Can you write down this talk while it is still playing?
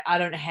I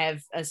don't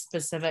have a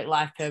specific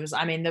life purpose.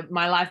 I mean,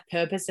 my life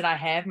purpose that I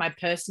have, my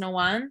personal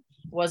one,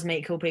 was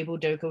meet cool people,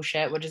 do cool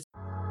shit, which is.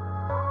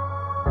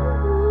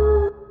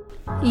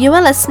 You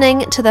are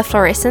listening to the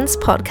Fluorescence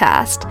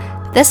Podcast.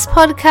 This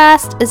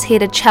podcast is here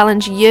to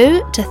challenge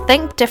you to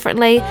think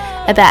differently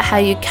about how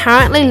you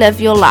currently live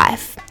your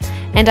life.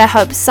 And I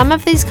hope some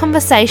of these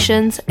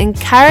conversations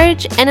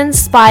encourage and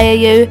inspire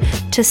you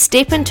to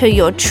step into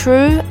your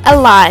true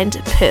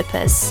aligned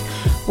purpose.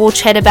 We'll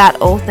chat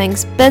about all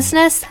things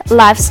business,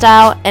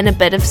 lifestyle, and a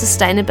bit of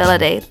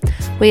sustainability.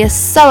 We are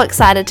so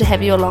excited to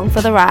have you along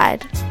for the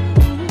ride.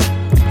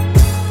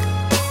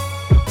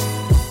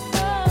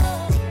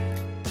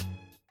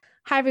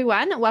 Hi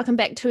everyone, welcome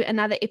back to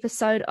another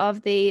episode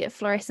of the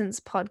Fluorescence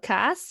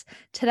Podcast.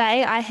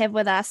 Today I have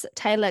with us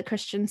Tayla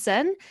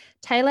Christensen.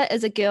 Tayla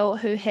is a girl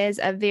who has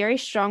a very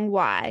strong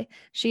why.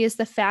 She is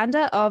the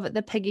founder of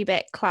the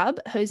Piggyback Club,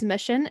 whose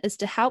mission is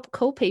to help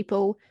cool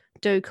people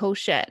do cool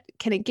shit.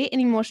 Can it get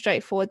any more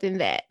straightforward than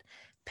that?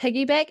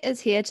 Piggyback is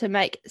here to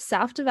make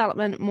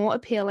self-development more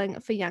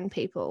appealing for young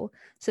people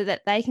so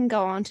that they can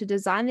go on to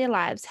design their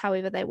lives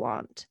however they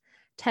want.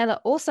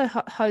 Tayla also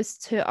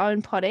hosts her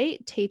own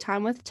potty, Tea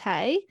Time with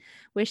Tay,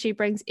 where she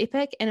brings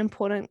epic and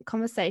important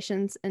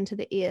conversations into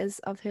the ears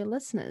of her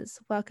listeners.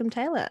 Welcome,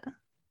 Tayla.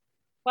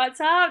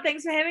 What's up?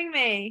 Thanks for having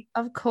me.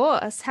 Of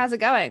course. How's it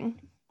going?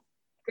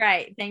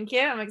 Great. Thank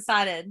you. I'm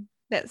excited.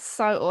 That's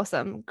so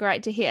awesome.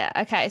 Great to hear.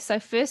 Okay, so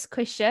first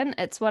question,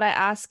 it's what I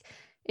ask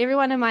every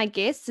one of my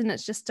guests, and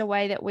it's just a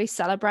way that we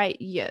celebrate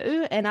you.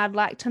 And I'd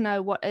like to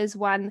know, what is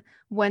one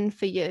win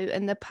for you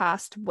in the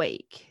past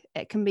week?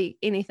 It can be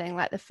anything,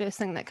 like the first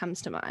thing that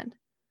comes to mind.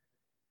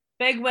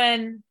 Big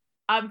win.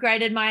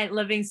 Upgraded my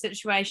living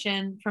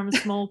situation from a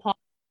small pod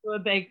to a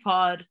big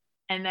pod,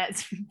 and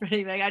that's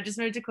pretty big. I just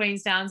moved to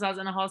Queenstown, so I was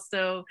in a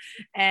hostel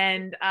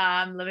and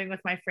living with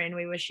my friend.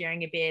 We were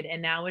sharing a bed,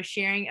 and now we're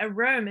sharing a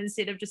room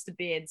instead of just a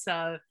bed.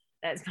 So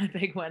that's my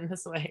big win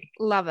this week.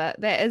 Love it.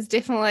 That is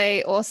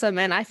definitely awesome.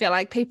 And I feel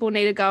like people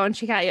need to go and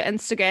check out your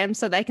Instagram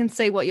so they can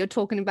see what you're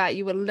talking about.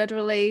 You were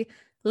literally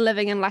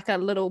living in like a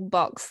little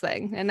box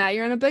thing, and now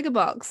you're in a bigger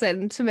box.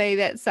 And to me,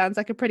 that sounds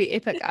like a pretty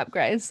epic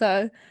upgrade.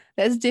 So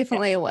that's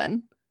definitely a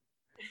win.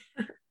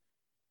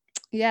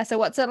 Yeah. So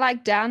what's it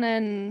like down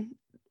in,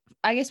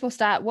 I guess we'll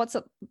start, what's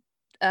it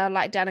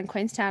like down in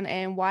Queenstown,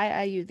 and why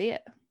are you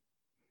there?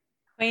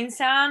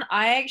 Queenstown,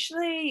 I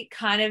actually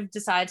kind of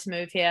decided to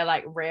move here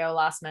like real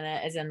last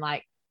minute, as in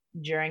like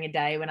during a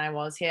day when I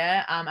was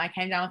here. I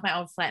came down with my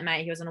old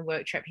flatmate. He was on a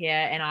work trip here,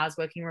 and I was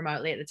working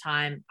remotely at the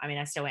time. I mean,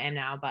 I still am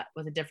now, but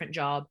with a different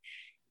job.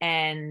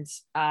 And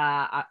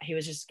he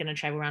was just going to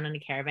travel around in a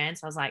caravan.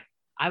 So I was like,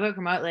 I work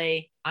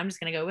remotely. I'm just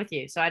going to go with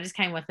you. So I just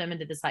came with him and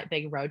did this like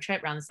big road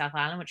trip around the South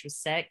Island, which was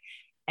sick.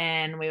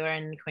 And we were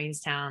in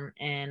Queenstown,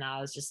 and I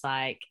was just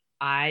like,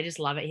 I just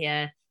love it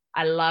here.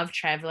 I love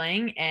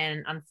traveling,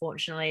 and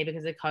unfortunately,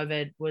 because of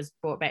COVID, was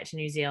brought back to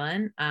New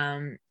Zealand.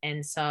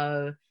 And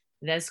so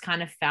this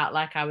kind of felt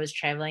like I was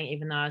traveling,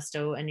 even though I was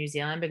still in New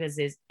Zealand, because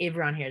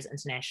everyone here is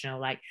international.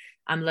 Like,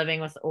 I'm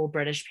living with all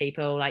British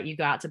people. Like, you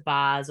go out to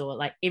bars, or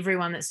like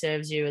everyone that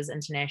serves you is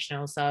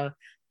international. So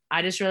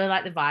I just really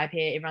like the vibe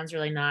here. Everyone's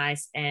really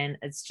nice, and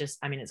it's just,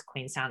 I mean, it's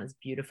Queenstown. It's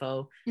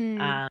beautiful.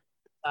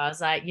 So I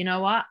was like, you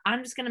know what?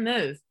 I'm just gonna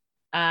move.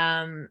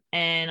 And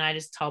I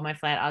just told my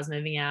flat I was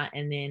moving out,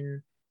 and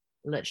then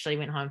literally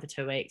went home for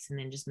 2 weeks and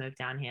then just moved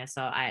down here.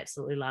 So I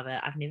absolutely love it.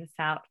 I've never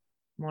felt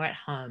more at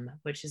home,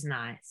 which is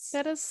nice.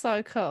 That is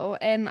so cool.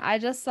 And I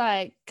just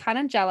like kind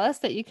of jealous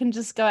that you can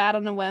just go out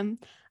on a whim.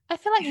 I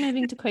feel like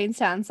moving to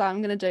Queenstown, so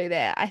I'm going to do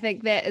that. I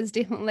think that is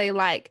definitely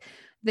like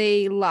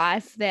the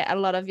life that a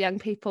lot of young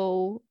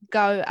people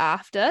go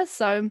after.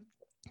 So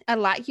I'd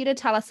like you to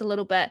tell us a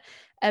little bit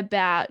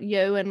about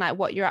you and like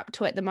what you're up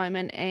to at the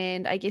moment,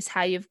 and I guess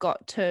how you've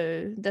got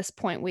to this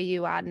point where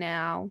you are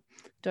now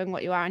doing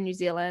what you are in New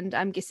Zealand.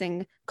 I'm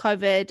guessing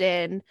COVID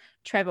and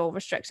travel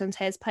restrictions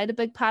has played a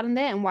big part in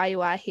that and why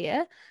you are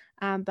here.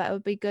 But it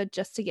would be good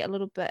just to get a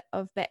little bit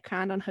of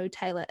background on who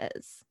Tayla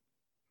is.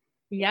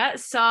 Yeah.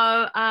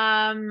 So,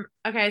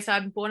 okay. So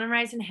I'm born and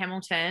raised in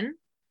Hamilton,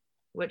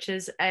 which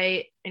is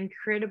a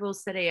incredible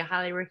city. I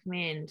highly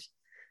recommend.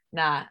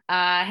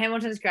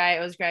 Hamilton's great.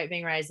 It was great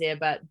being raised there,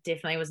 but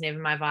definitely was never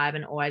my vibe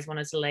and always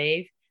wanted to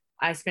leave.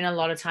 I spent a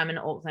lot of time in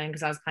Auckland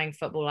because I was playing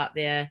football up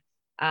there.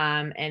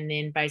 And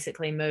then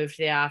basically moved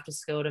there after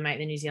school to make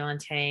the New Zealand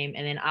team.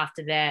 And then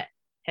after that,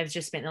 have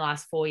just spent the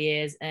last 4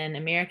 years in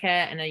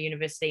America in a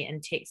university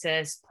in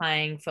Texas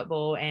playing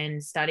football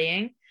and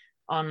studying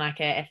on like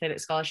an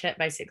athletic scholarship,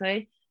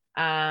 basically.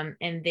 And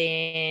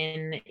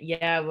then,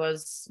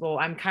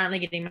 I'm currently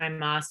getting my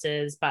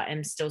master's, but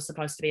I'm still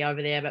supposed to be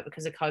over there. But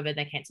because of COVID,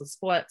 they canceled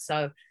sports.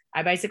 So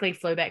I basically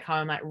flew back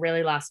home like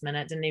really last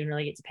minute, didn't even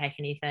really get to pack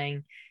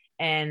anything,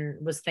 and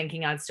was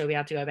thinking I'd still be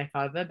able to go back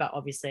over, but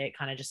obviously it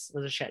kind of just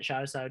was a shit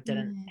show, so it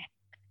didn't.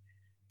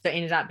 So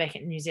ended up back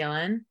in New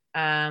Zealand,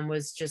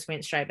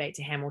 went straight back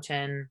to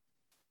Hamilton,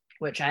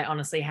 which I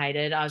honestly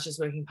hated. I was just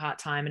working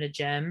part-time at a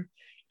gym,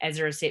 as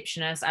a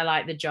receptionist. I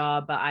like the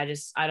job, but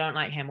I don't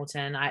like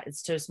Hamilton.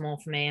 It's too small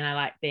for me, and I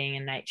like being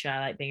in nature. I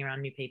like being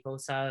around new people.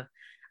 So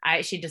I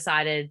actually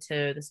decided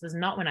to, this was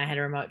not when I had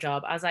a remote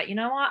job. I was like, you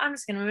know what? I'm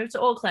just going to move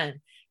to Auckland.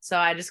 So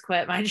I just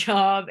quit my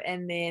job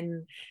and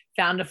then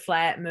found a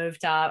flat,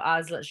 moved up. I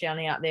was literally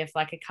only up there for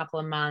like a couple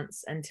of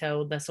months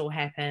until this all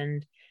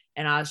happened.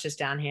 And I was just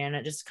down here and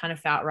it just kind of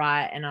felt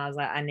right. And I was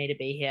like, I need to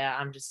be here.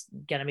 I'm just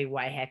going to be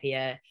way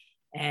happier,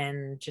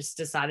 and just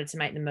decided to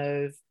make the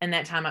move. And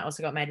that time I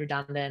also got made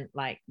redundant,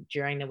 like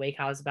during the week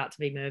I was about to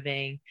be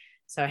moving.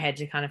 So I had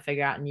to kind of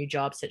figure out a new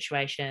job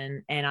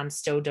situation, and I'm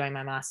still doing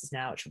my master's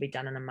now, which will be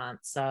done in a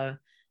month. So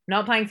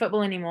not playing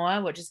football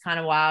anymore, which is kind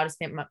of wild.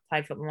 I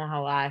played football my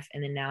whole life,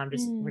 and then now I'm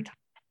just retired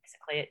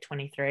basically at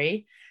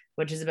 23,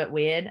 which is a bit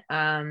weird.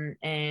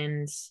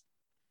 And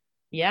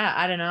yeah,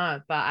 I don't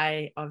know, but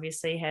I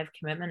obviously have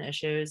commitment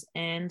issues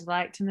and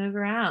like to move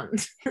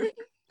around.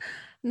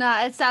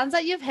 No, it sounds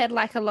like you've had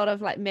like a lot of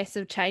like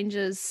massive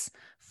changes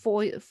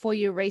for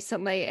you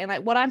recently. And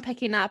like what I'm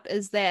picking up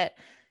is that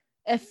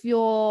if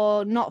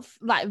you're not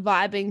like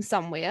vibing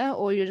somewhere,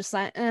 or you're just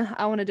like,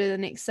 I want to do the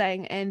next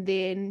thing, and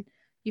then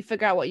you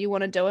figure out what you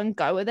want to do and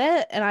go with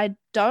it. And I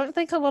don't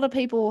think a lot of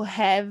people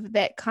have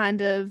that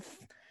kind of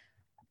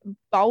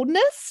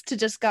boldness to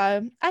just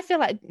go, I feel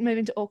like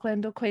moving to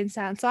Auckland or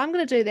Queenstown, so I'm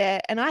going to do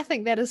that. And I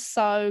think that is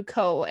so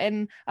cool.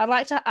 And I'd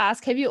like to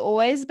ask, have you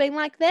always been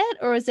like that,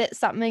 or is that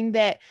something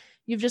that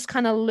you've just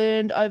kind of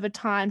learned over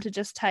time to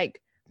just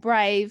take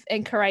brave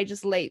and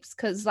courageous leaps?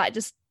 Because like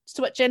just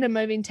switching and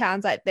moving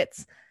towns, like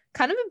that's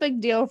kind of a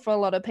big deal for a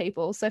lot of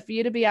people. So for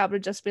you to be able to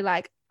just be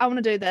like, I want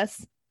to do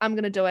this, I'm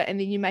going to do it, and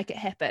then you make it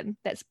happen,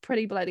 that's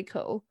pretty bloody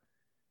cool.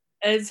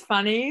 It's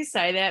funny you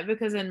say that,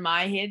 because in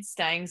my head,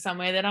 staying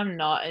somewhere that I'm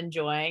not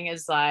enjoying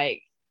is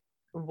like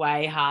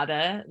way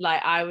harder.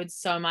 Like I would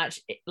so much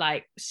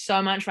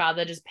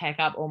rather just pack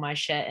up all my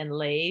shit and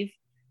leave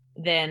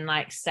than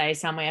like stay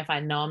somewhere if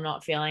I know I'm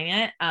not feeling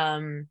it.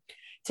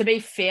 To be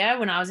fair,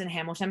 when I was in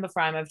Hamilton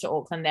before I moved to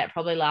Auckland, that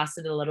probably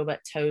lasted a little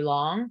bit too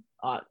long.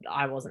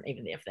 I wasn't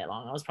even there for that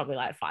long. I was probably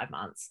like 5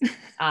 months.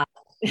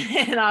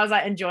 And I was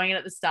like enjoying it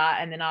at the start,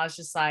 and then I was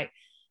just like,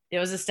 there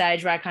was a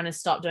stage where I kind of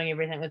stopped doing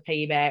everything with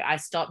Piggyback. I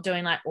stopped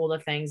doing like all the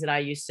things that I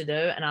used to do.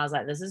 And I was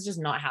like, this is just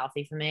not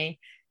healthy for me.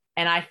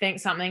 And I think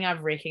something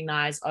I've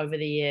recognized over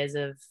the years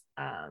of,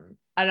 I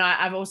don't know,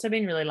 I've also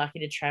been really lucky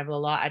to travel a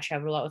lot. I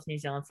traveled a lot with New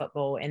Zealand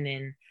football. And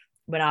then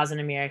when I was in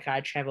America, I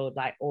traveled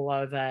like all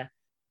over,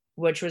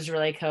 which was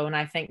really cool. And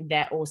I think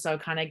that also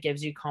kind of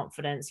gives you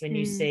confidence when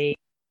you see,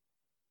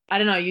 I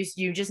don't know,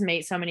 you just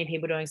meet so many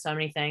people doing so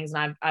many things.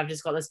 And I've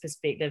just got this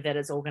perspective that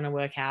it's all going to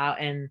work out,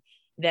 and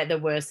that the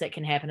worst that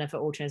can happen if it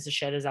all turns to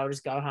shit is I'll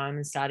just go home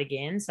and start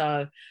again.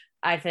 So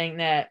I think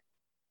that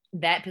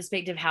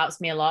perspective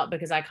helps me a lot,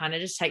 because I kind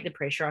of just take the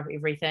pressure off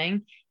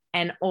everything.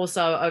 And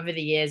also over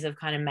the years of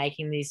kind of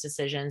making these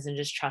decisions and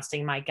just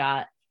trusting my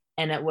gut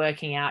and it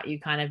working out, you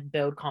kind of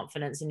build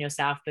confidence in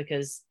yourself,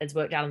 because it's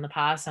worked out in the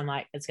past. I'm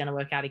like, it's going to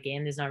work out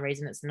again. There's no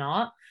reason it's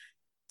not.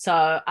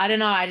 So I don't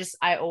know.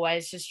 I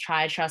always just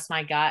try to trust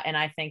my gut. And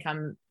I think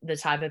I'm the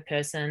type of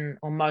person,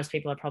 or most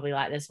people are probably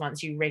like this,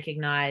 once you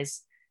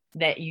recognize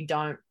that you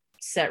don't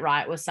sit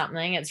right with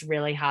something, it's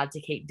really hard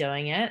to keep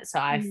doing it. So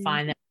I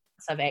find that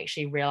once I've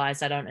actually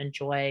realized I don't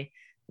enjoy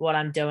what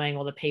I'm doing,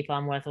 or the people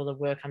I'm with, or the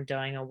work I'm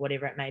doing, or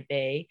whatever it may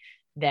be,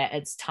 that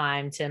it's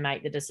time to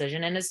make the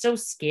decision. And it's still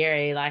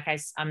scary. Like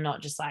I'm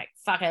not just like,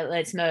 fuck it,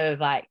 let's move.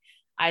 Like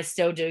I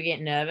still do get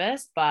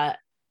nervous, but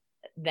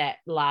that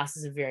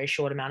lasts a very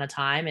short amount of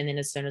time. And then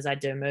as soon as I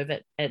do move,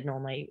 it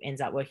normally ends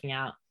up working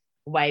out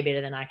way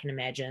better than I can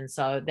imagine.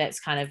 So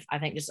that's kind of, I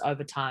think, just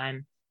over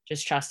time,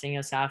 just trusting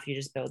yourself, you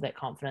just build that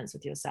confidence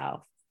with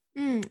yourself.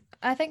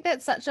 I think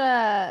that's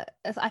I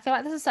feel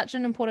like this is such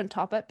an important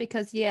topic,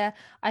 because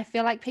I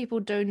feel like people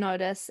do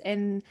notice,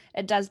 and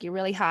it does get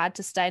really hard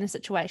to stay in a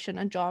situation,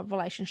 a job,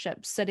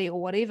 relationship, city, or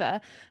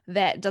whatever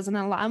that doesn't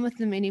align with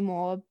them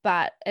anymore.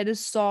 But it is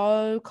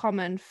so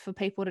common for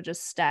people to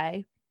just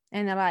stay.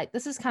 And they're like,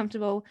 this is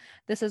comfortable.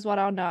 This is what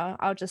I'll know.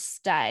 I'll just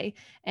stay.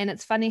 And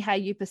it's funny how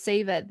you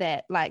perceive it,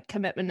 that like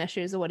commitment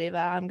issues or whatever,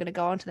 I'm going to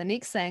go on to the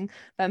next thing.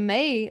 But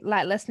me,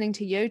 like listening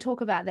to you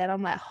talk about that,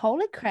 I'm like,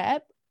 holy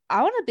crap,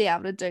 I want to be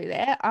able to do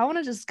that. I want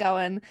to just go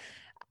and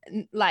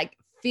like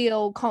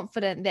feel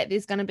confident that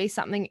there's going to be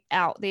something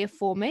out there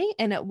for me,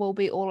 and it will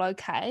be all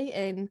okay.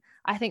 And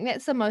I think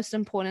that's the most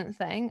important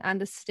thing,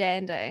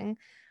 understanding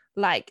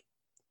like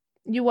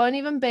you won't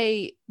even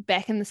be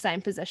back in the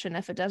same position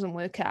if it doesn't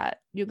work out.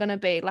 You're going to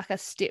be like a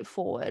step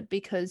forward,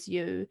 because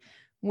you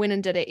went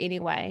and did it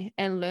anyway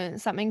and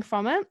learned something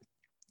from it.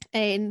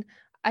 And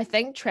I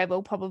think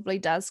travel probably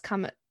does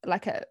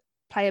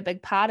play a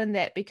big part in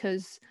that,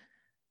 because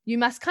you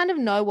must kind of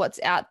know what's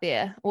out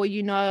there, or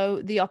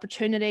the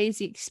opportunities,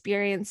 the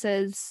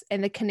experiences,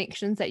 and the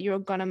connections that you're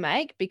going to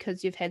make,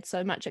 because you've had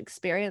so much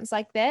experience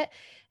like that.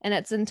 And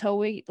it's until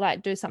we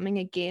like do something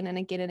again and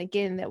again and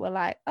again that we're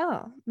like,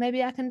 oh,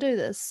 maybe I can do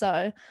this.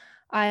 So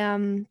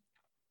I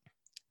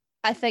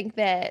I think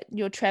that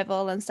your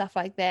travel and stuff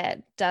like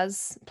that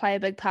does play a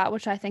big part,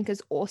 which I think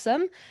is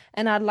awesome.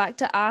 And I'd like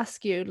to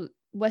ask you,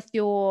 with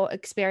your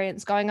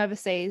experience going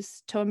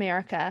overseas to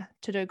America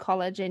to do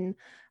college, and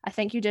I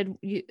think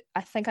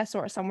I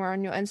saw it somewhere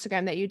on your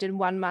Instagram that you did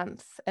 1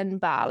 month in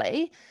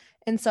Bali.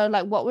 And so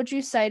like, what would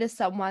you say to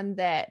someone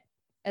that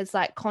is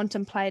like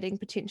contemplating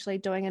potentially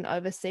doing an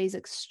overseas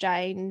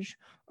exchange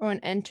or an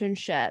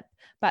internship,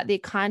 but they're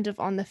kind of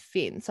on the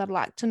fence? I'd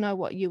like to know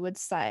what you would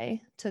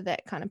say to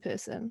that kind of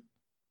person.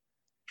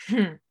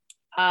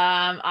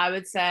 I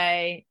would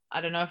say,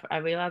 I don't know if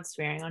are we allowed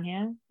swearing on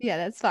here? Yeah,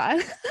 that's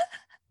fine.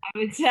 I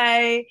would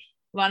say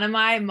one of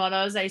my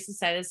mottos, I used to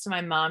say this to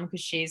my mom because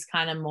she's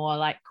kind of more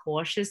like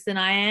cautious than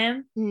I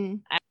am.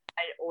 Mm, I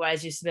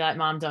always used to be like,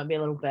 Mom, don't be a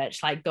little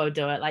bitch. Like, go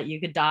do it. Like, you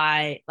could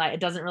die. Like, it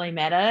doesn't really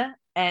matter.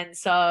 And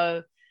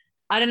so,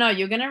 I don't know,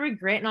 you're going to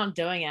regret not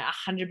doing it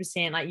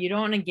 100%. Like, you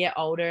don't want to get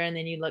older and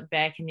then you look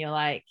back and you're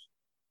like,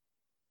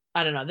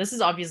 I don't know. This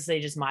is obviously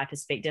just my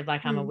perspective.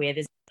 Like, I'm mm, aware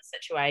there's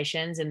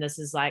situations, and this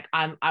is like,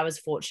 I was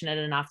fortunate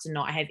enough to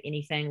not have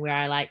anything where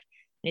I like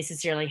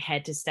necessarily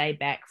had to stay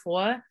back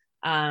for.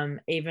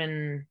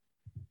 Even,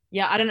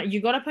 yeah, I don't know.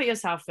 You got to put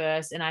yourself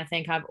first. And I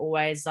think I've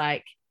always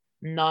like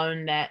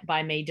known that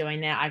by me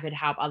doing that, I could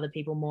help other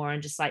people more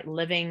and just like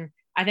living.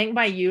 I think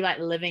by you like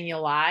living your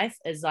life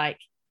is like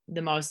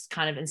the most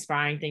kind of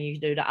inspiring thing you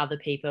do to other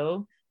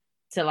people,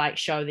 to like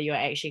show that you're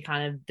actually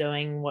kind of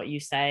doing what you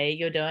say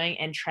you're doing.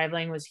 And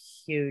traveling was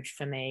huge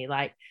for me.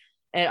 Like,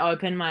 it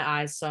opened my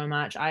eyes so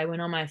much. I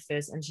went on my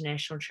first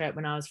international trip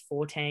when I was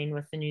 14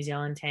 with the New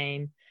Zealand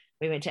team.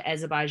 We went to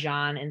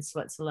Azerbaijan and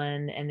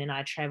Switzerland, and then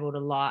I traveled a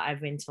lot.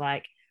 I've been to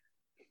like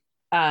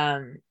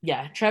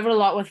yeah, traveled a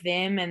lot with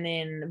them. And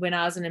then when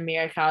I was in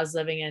America, I was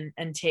living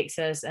in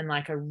Texas in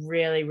like a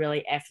really,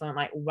 really affluent,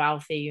 like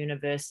wealthy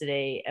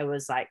university. It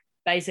was like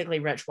basically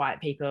rich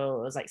white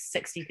people. It was like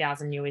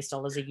 60,000 US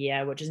dollars a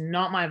year, which is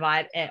not my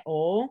vibe at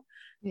all.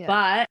 yeah.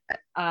 But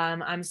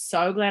I'm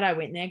so glad I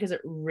went there because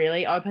it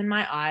really opened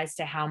my eyes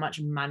to how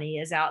much money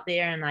is out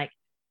there. And like,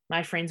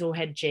 my friends all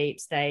had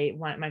Jeeps.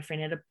 My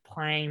friend had a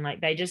plane.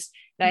 Like, they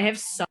have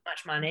so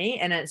much money,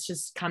 and it's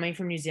just coming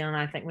from New Zealand.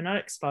 I think we're not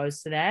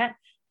exposed to that.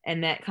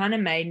 And that kind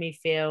of made me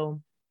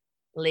feel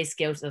less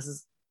guilty. This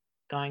is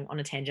going on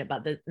a tangent,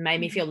 but that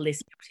made me feel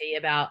less guilty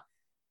about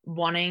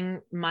wanting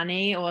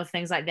money or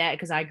things like that,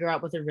 because I grew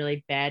up with a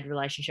really bad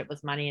relationship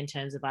with money, in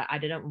terms of like, I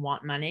didn't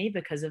want money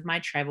because of my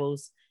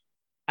travels.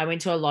 I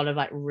went to a lot of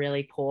like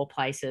really poor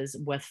places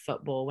with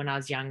football when I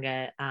was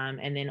younger.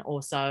 And then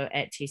also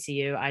at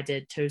TCU, I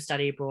did 2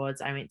 study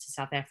abroads. I went to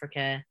South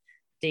Africa,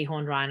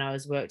 dehorned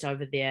rhinos, worked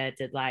over there,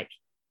 did like,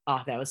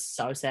 oh, that was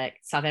so sick.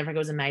 South Africa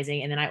was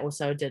amazing. And then I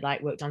also did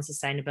like worked on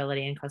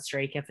sustainability in Costa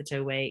Rica for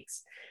 2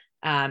 weeks.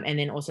 And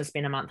then also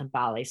spent a month in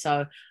Bali.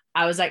 So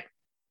I was like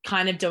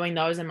kind of doing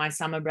those in my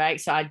summer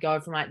break. So I'd go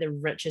from like the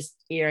richest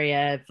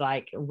area of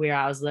like where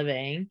I was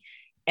living,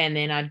 and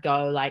then I'd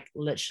go like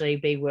literally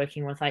be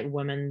working with like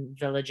women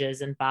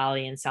villages in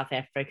Bali and South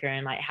Africa,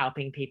 and like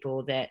helping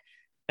people that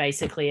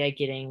basically are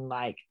getting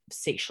like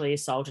sexually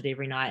assaulted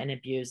every night and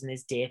abused, and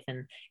there's death.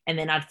 And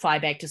then I'd fly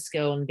back to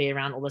school and be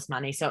around all this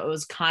money. So it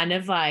was kind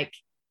of like,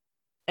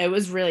 it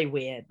was really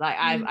weird. Like,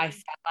 I felt like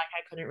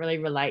I couldn't really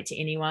relate to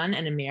anyone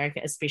in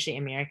America, especially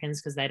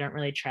Americans, because they don't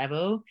really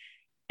travel.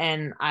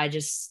 And I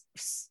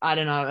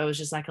don't know, it was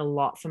just like a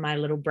lot for my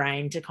little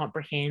brain to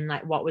comprehend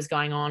like what was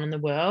going on in the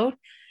world.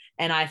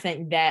 And I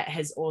think that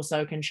has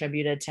also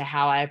contributed to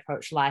how I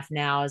approach life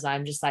now, as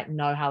I'm just like,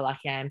 know how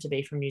lucky I am to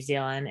be from New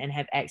Zealand and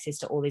have access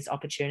to all these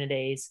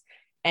opportunities,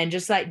 and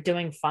just like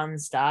doing fun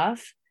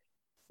stuff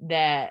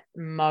that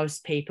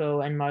most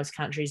people in most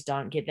countries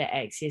don't get that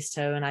access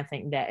to. And I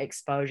think that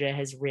exposure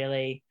has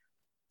really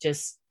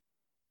just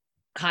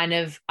kind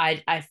of,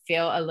 I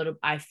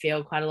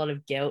feel quite a lot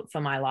of guilt for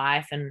my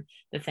life and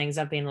the things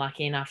I've been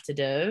lucky enough to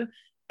do.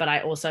 But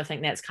I also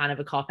think that's kind of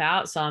a cop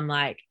out. So I'm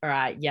like, all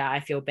right, yeah, I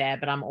feel bad,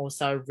 but I'm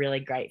also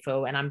really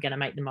grateful, and I'm going to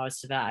make the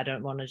most of it. I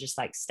don't want to just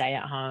like stay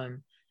at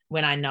home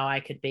when I know I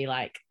could be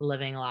like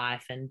living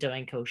life and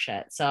doing cool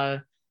shit. So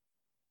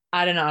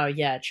I don't know.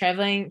 Yeah,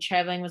 traveling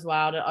was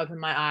wild. It opened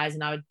my eyes,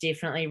 and I would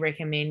definitely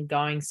recommend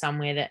going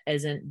somewhere that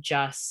isn't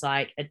just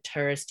like a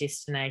tourist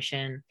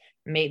destination.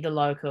 Meet the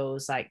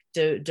locals, like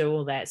do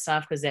all that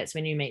stuff, because that's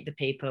when you meet the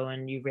people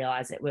and you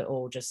realize that we're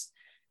all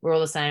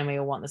the same. We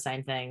all want the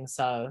same thing.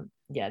 So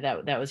yeah,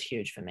 that was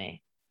huge for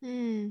me.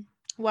 Mm.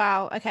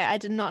 Wow. Okay. I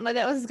did not know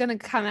that was going to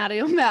come out of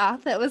your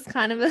mouth. That was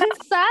kind of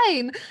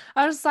insane.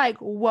 I was like,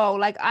 whoa,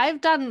 like I've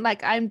done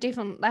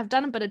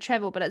a bit of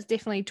travel, but it's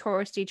definitely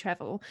touristy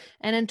travel.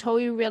 And until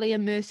you really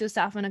immerse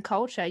yourself in a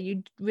culture,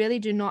 you really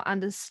do not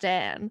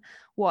understand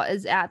what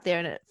is out there.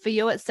 And for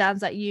you, it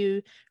sounds like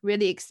you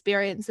really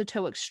experience the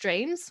 2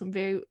 extremes,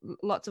 very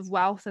lots of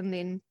wealth, and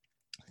then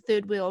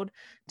third world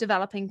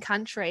developing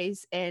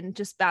countries, and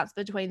just bounce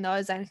between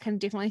those. I can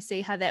definitely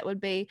see how that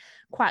would be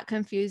quite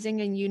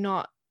confusing, and you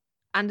not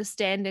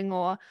understanding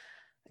or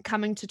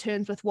coming to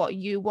terms with what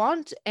you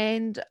want.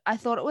 And I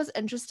thought it was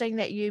interesting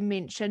that you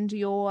mentioned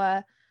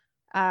your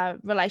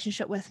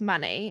relationship with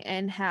money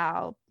and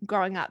how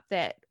growing up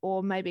that,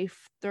 or maybe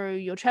through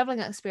your traveling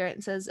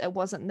experiences, it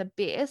wasn't the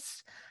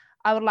best.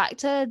 I would like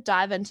to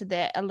dive into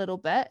that a little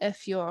bit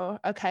if you're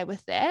okay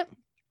with that.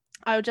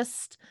 I would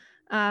just,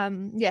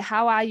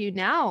 how are you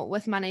now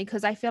with money?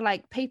 Because I feel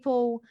like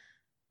people,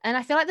 and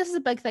I feel like this is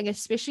a big thing,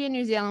 especially in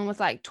New Zealand with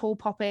like tall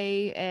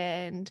poppy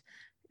and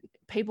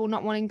people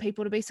not wanting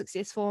people to be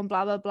successful and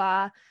blah, blah,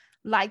 blah.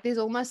 Like there's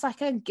almost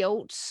like a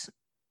guilt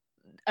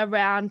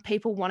around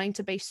people wanting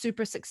to be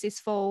super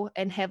successful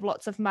and have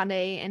lots of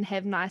money and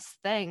have nice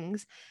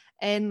things.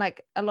 And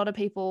like a lot of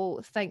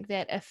people think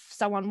that if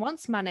someone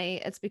wants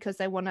money, it's because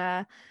they want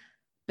to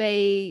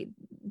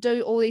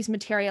do all these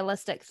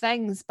materialistic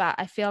things. But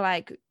I feel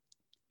like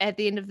at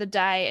the end of the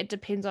day, it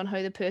depends on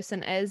who the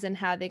person is and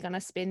how they're going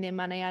to spend their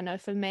money. I know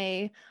for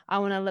me, I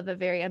want to live a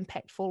very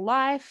impactful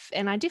life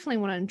and I definitely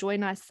want to enjoy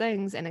nice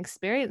things and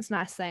experience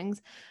nice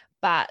things.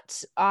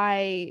 But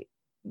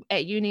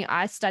at uni,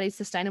 I studied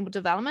sustainable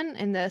development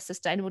and the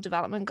sustainable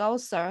development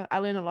goals. So I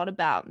learned a lot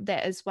about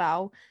that as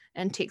well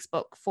in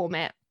textbook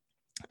format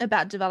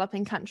about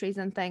developing countries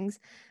and things.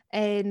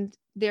 And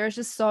there is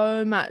just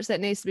so much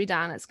that needs to be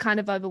done. It's kind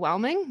of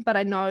overwhelming, but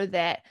I know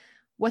that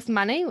with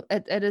money,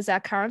 it is our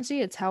currency.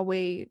 It's how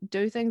we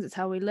do things. It's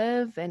how we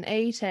live and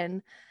eat,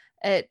 and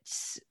it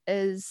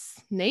is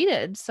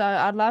needed. So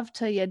I'd love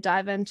to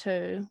dive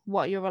into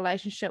what your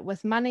relationship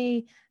with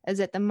money is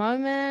at the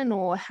moment,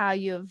 or how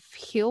you've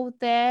healed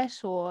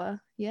that, or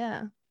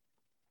yeah.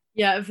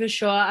 Yeah, for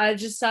sure. I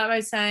just start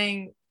by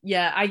saying,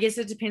 yeah, I guess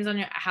it depends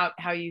on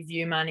how you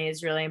view money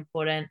is really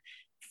important.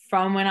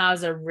 From when I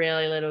was a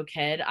really little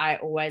kid, I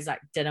always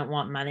like didn't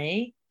want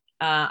money.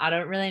 I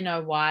don't really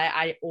know why.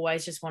 I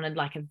always just wanted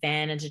like a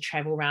van and to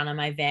travel around in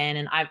my van.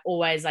 And I've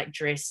always like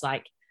dressed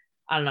like,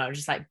 I don't know,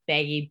 just like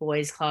baggy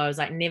boys' clothes,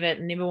 like never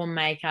wore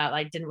makeup,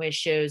 like didn't wear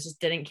shoes, just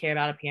didn't care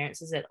about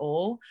appearances at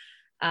all.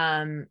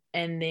 And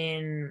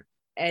then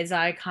as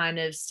I kind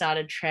of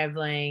started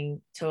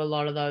traveling to a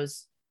lot of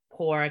those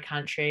poorer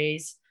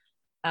countries,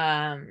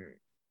 um,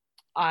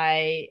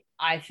 I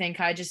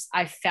think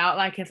I felt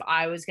like if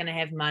I was going to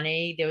have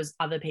money, there was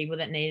other people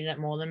that needed it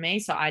more than me.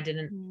 So I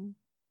didn't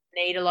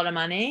need a lot of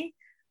money.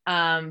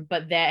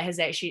 But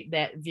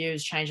that view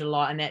has changed a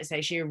lot. And that's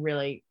actually a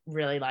really,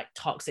 really like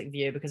toxic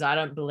view because I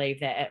don't believe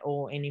that at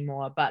all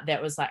anymore. But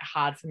that was like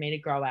hard for me to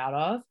grow out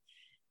of.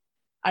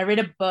 I read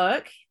a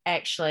book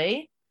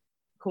actually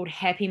called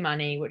Happy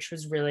Money, which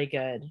was really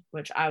good,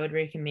 which I would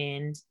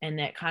recommend. And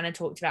that kind of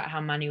talked about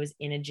how money was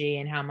energy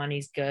and how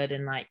money's good.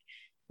 And like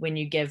when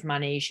you give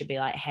money, you should be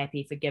like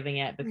happy for giving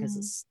it because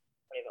it's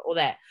whatever, all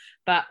that.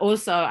 But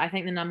also, I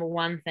think the number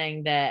one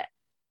thing that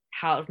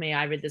helped me,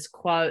 I read this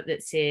quote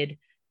that said,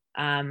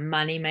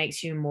 money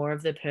makes you more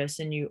of the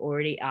person you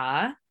already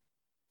are.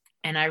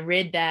 And I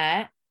read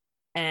that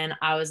and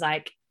I was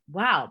like,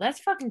 wow, that's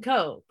fucking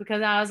cool.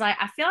 Because I was like,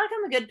 I feel like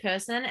I'm a good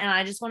person and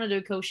I just want to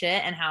do cool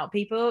shit and help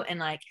people and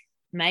like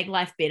make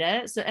life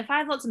better. So if I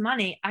have lots of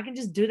money, I can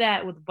just do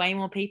that with way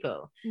more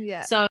people.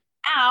 Yeah. So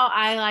now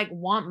I like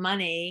want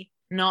money,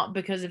 not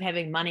because of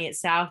having money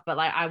itself, but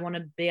like I want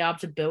to be able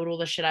to build all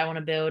the shit I want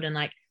to build and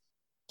like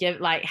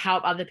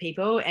help other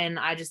people. And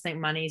I just think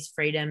money is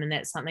freedom. And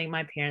that's something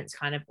my parents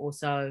kind of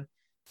also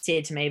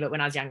said to me. But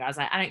when I was younger, I was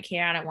like, I don't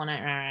care. I don't want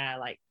to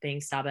like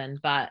being stubborn,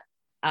 but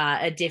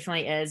it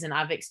definitely is. And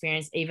I've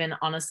experienced, even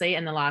honestly,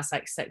 in the last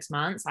like 6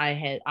 months,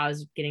 I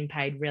was getting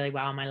paid really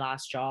well in my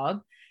last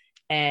job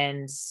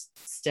and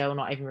still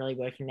not even really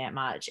working that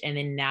much. And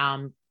then now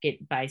I'm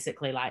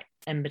basically like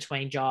in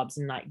between jobs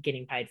and like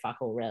getting paid fuck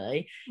all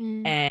really.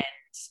 And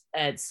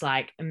it's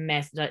like a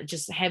mess,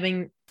 just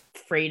having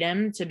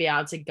freedom to be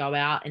able to go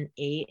out and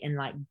eat and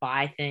like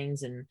buy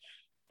things, and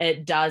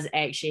it does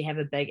actually have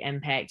a big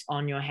impact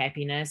on your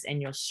happiness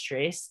and your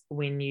stress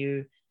when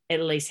you at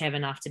least have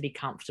enough to be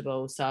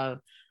comfortable. So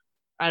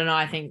I don't know,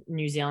 I think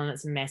New Zealand,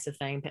 it's a massive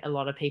thing. A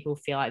lot of people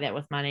feel like that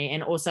with money.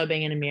 And also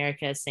being in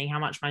America, seeing how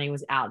much money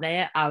was out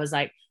there, I was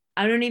like,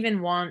 I don't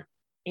even want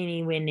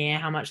anywhere near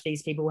how much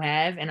these people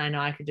have, and I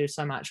know I could do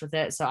so much with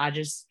it. So I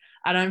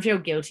don't feel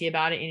guilty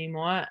about it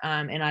anymore,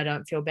 and I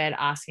don't feel bad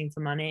asking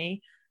for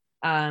money.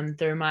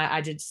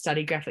 I did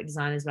study graphic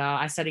design as well.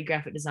 I studied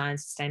graphic design,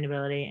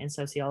 sustainability, and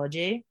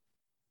sociology,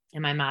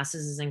 and my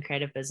master's is in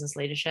creative business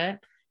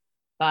leadership.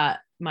 But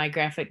my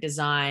graphic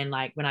design,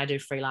 like when I do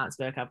freelance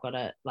work, I've got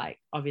to like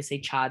obviously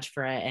charge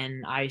for it,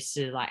 and I used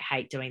to like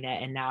hate doing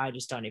that, and now I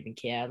just don't even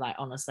care. Like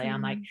honestly,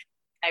 I'm like,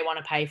 they want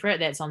to pay for it,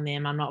 that's on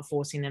them. I'm not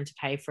forcing them to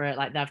pay for it.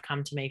 Like they've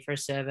come to me for a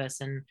service,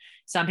 and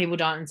some people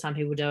don't and some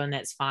people do, and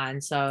that's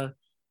fine. So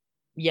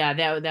yeah,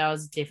 that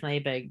was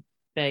definitely a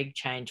big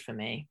change for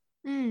me.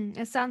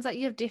 It sounds like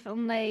you've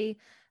definitely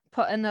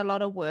put in a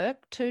lot of work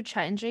to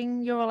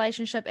changing your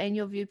relationship and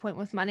your viewpoint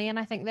with money. And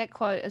I think that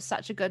quote is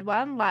such a good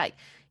one. Like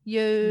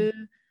you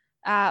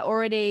are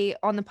already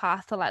on the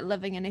path to like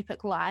living an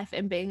epic life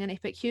and being an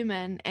epic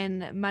human,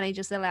 and money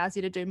just allows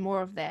you to do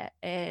more of that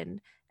and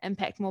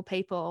impact more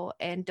people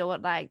and do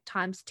it like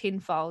times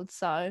tenfold.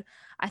 So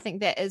I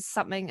think that is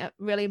something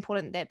really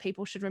important that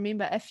people should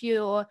remember. If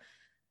you're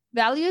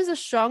values are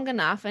strong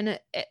enough, and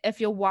if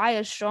your why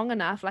is strong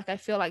enough, like I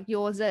feel like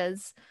yours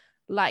is,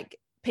 like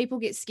people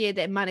get scared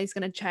that money's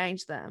going to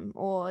change them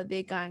or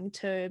they're going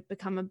to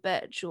become a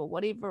bitch or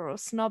whatever or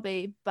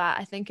snobby, but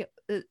I think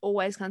it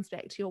always comes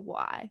back to your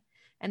why,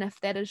 and if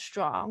that is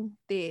strong,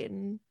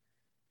 then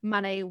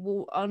money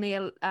will only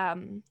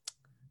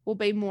will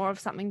be more of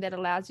something that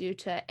allows you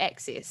to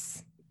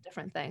access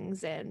different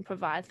things and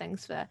provide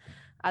things for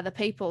other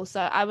people.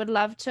 So I would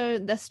love to,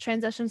 this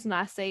transitions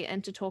nicely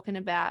into talking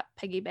about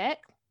Piggyback,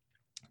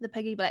 the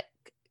Piggyback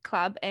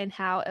Club, and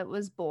how it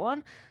was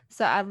born.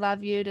 So I'd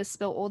love you to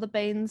spill all the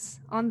beans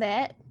on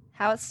that,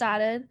 how it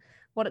started,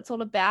 what it's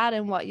all about,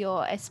 and what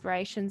your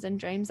aspirations and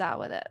dreams are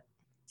with it.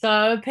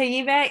 So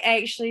Piggyback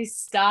actually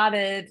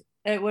started,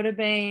 it would have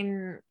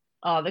been,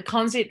 the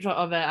concept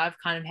of it I've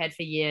kind of had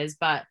for years,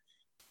 but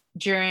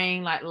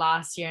during like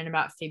last year in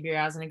about February,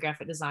 I was in a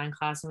graphic design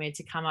class and we had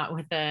to come up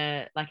with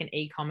an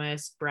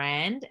e-commerce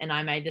brand. And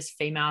I made this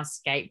female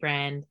skate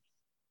brand,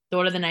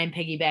 thought of the name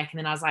Piggyback. And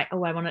then I was like,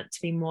 oh, I want it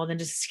to be more than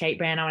just a skate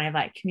brand. I want to have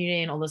like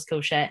community and all this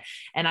cool shit.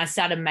 And I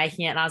started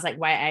making it and I was like,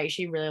 wait, I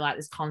actually really like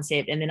this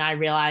concept. And then I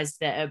realized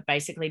that it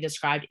basically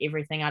described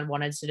everything I'd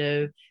wanted to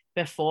do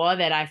before,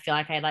 that I feel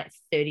like I had like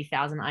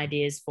 30,000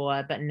 ideas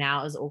for, but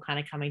now it was all kind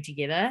of coming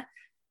together.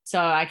 So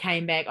I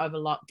came back over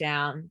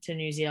lockdown to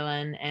New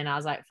Zealand and I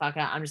was like, fuck it,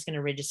 I'm just going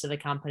to register the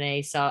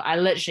company. So I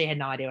literally had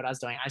no idea what I was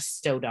doing. I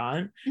still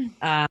don't.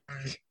 And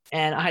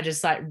I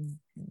just like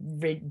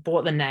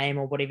bought the name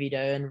or whatever you do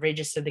and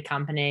registered the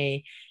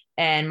company.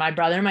 And my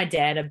brother and my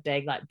dad are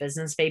big like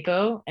business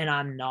people. And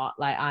I'm not,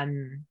 like,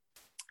 I'm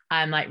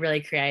like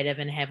really creative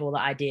and have all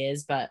the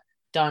ideas, but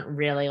don't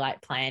really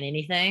like plan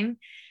anything.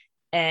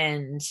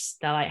 And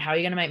they're like, how are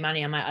you going to make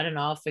money? I'm like, I don't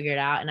know, I'll figure it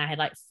out. And I had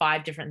like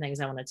 5 different things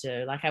I wanted to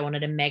do. Like I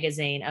wanted a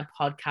magazine, a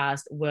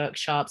podcast,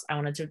 workshops. I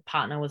wanted to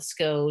partner with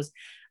schools.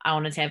 I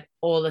wanted to have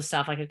all the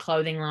stuff, like a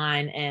clothing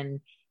line. And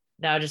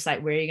they were just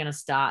like, where are you going to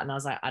start? And I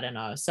was like, I don't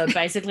know. So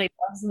basically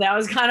that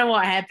was kind of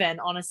what happened,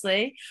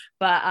 honestly.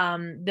 But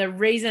the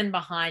reason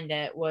behind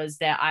it was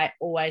that I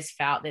always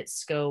felt that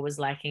school was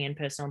lacking in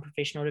personal and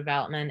professional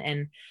development.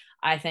 And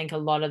I think a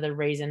lot of the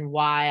reason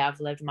why I've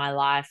lived my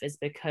life is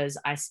because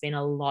I spent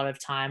a lot of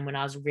time when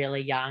I was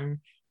really young,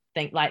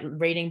 think like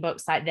reading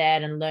books like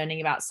that and learning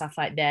about stuff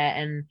like that.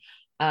 And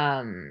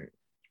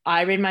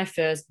I read my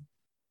first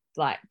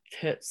like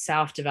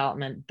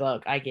self-development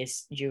book, I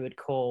guess you would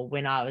call,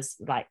 when I was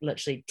like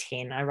literally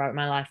 10. I wrote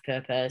my life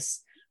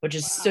purpose, which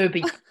is super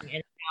young and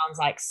it sounds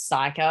like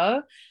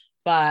psycho,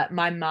 but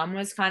my mum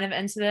was kind of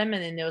into them.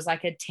 And then there was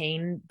like a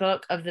teen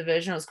book of the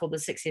version. It was called The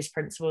Success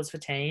Principles for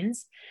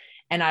Teens.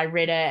 And I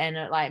read it and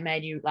it like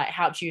made you like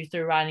helped you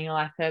through writing your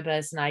life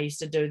purpose. And I used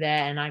to do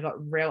that. And I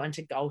got real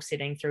into goal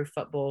setting through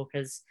football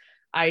because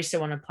I used to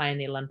want to play in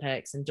the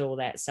Olympics and do all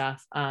that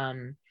stuff.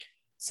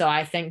 So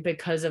I think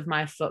because of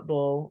my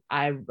football,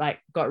 I like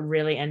got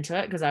really into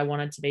it because I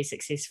wanted to be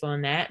successful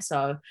in that.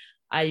 So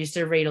I used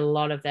to read a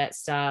lot of that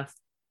stuff.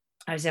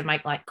 I used to have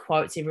my like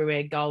quotes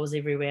everywhere, goals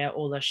everywhere,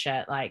 all this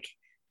shit, like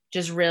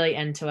just really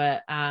into it.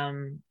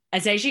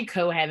 It's actually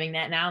cool having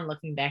that now and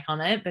looking back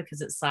on it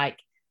because it's like,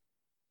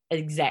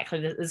 exactly,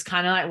 it's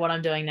kind of like what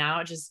I'm doing now,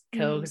 which is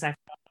cool because I feel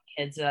like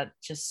kids are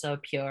just so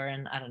pure.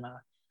 And I don't know,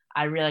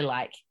 I really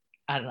like,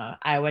 I don't know,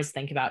 I always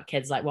think about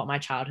kids like what my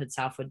childhood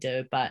self would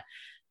do. But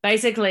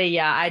basically,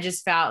 yeah, I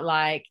just felt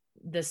like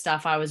the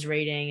stuff I was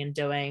reading and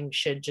doing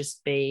should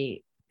just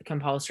be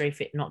compulsory,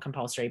 not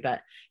compulsory, but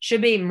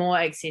should be more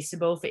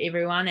accessible for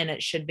everyone, and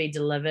it should be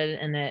delivered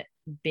in a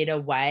better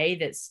way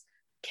that's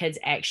kids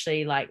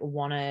actually like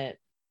want to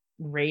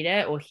read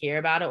it or hear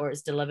about it, or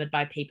it's delivered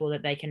by people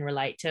that they can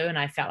relate to. And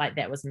I felt like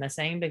that was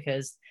missing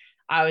because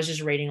I was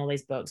just reading all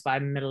these books by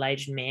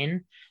middle-aged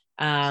men.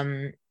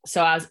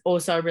 So I was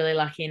also really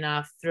lucky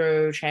enough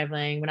through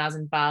traveling. When I was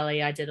in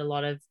Bali, I did a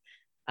lot of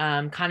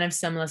kind of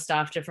similar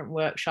stuff, different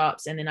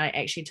workshops. And then I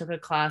actually took a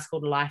class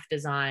called Life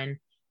Design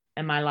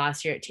in my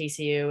last year at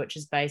TCU, which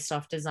is based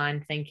off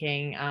design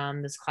thinking.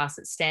 This class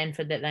at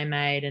Stanford that they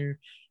made. And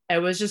it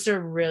was just a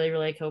really,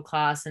 really cool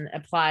class and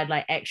applied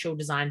like actual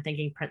design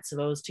thinking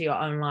principles to your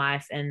own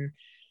life. And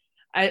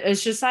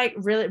it's just like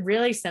really,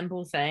 really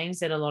simple things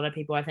that a lot of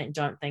people I think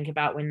don't think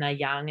about when they're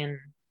young. And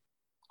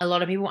a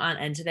lot of people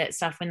aren't into that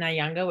stuff when they're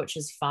younger, which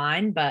is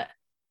fine, but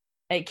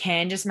it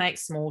can just make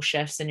small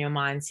shifts in your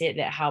mindset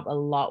that help a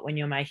lot when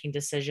you're making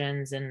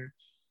decisions. And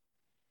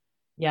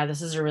yeah,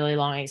 this is a really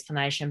long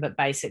explanation, but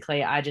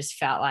basically I just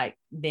felt like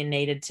there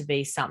needed to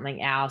be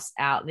something else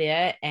out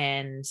there.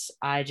 And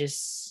I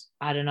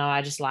don't know,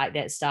 I just like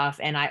that stuff.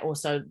 And I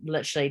also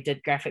literally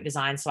did graphic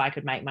design so I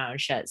could make my own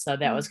shit. So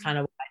that was kind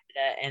of what I did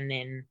it. And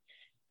then,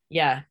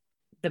 yeah,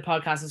 the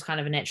podcast was kind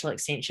of a natural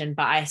extension,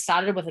 but I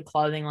started with a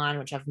clothing line,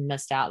 which I've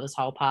missed out this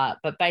whole part.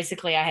 But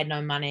basically I had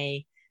no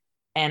money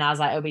and I was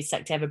like, it would be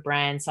sick to have a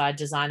brand. So I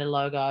designed a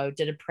logo,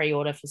 did a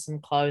pre-order for some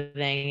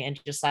clothing and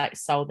just like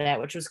sold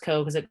that, which was cool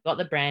because it got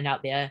the brand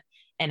out there.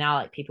 And now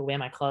like people wear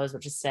my clothes,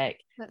 which is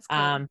sick. That's cool.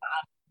 But I'm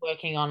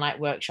working on like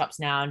workshops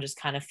now and just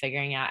kind of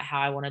figuring out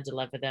how I want to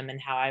deliver them and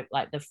how I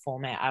like the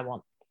format I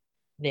want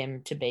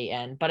them to be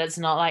in. But it's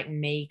not like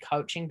me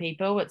coaching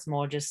people. It's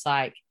more just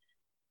like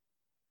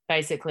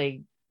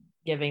basically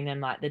giving them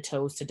like the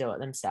tools to do it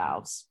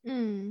themselves.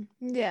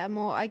 Yeah,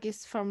 more I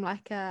guess from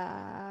like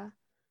a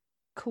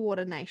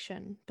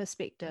coordination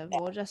perspective,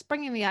 or just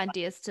bringing the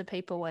ideas to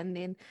people and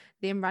then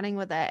them running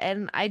with it.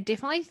 And I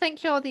definitely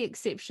think you're the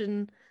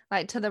exception,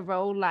 like to the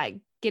rule, like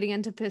getting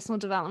into personal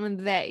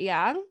development that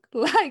young.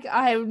 Like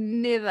I've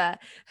never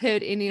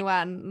heard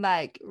anyone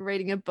like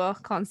reading a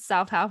book on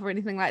self-help or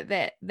anything like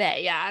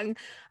that young.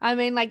 I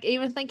mean, like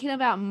even thinking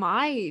about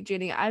my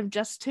journey, I've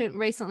just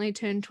recently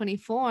turned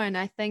 24, and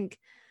I think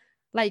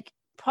like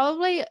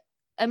probably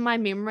in my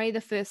memory,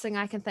 the first thing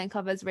I can think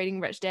of is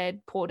reading Rich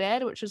Dad Poor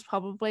Dad, which was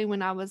probably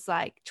when I was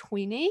like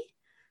 20.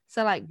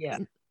 So like Yeah.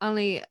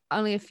 only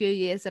a few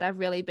years that I've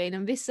really been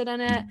invested in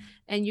it.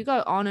 And you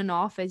go on and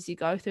off as you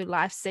go through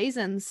life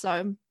seasons.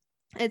 So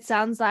it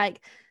sounds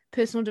like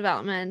personal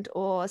development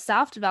or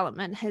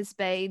self-development has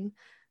been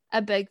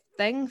a big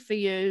thing for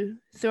you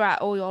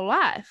throughout all your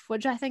life,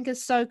 which I think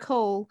is so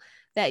cool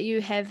that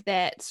you have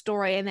that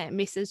story and that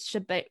message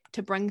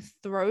to bring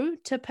through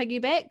to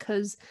Piggyback.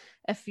 Because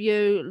if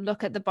you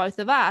look at the both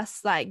of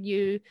us, like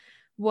you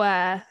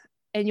were,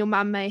 and your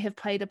mum may have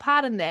played a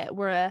part in that,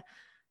 were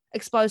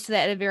exposed to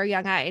that at a very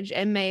young age,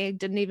 and me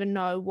didn't even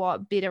know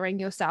what bettering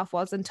yourself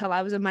was until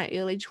I was in my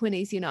early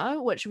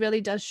 20s, which really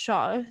does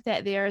show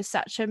that there is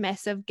such a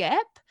massive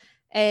gap,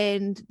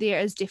 and there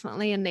is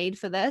definitely a need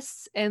for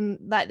this. And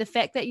like the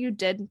fact that you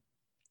did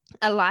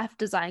a life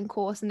design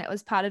course and that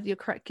was part of your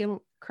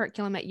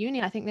curriculum at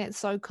uni, I think that's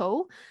so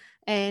cool.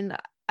 And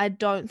I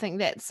don't think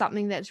that's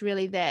something that's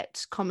really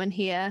that common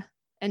here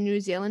in New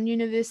Zealand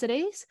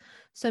universities.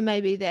 So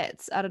maybe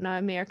that's, I don't know,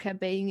 America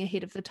being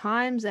ahead of the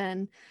times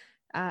and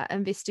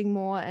investing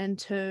more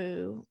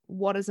into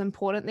what is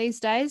important these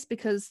days.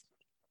 Because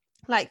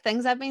like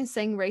things I've been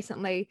seeing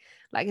recently,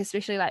 like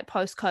especially like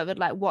post-COVID,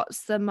 like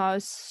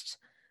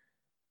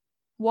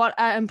what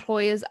are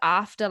employers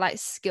after, like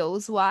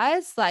skills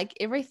wise? Like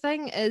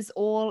everything is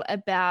all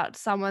about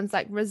someone's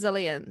like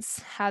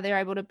resilience, how they're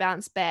able to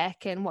bounce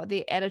back and what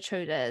their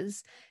attitude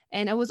is.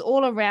 And it was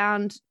all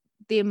around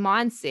their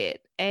mindset.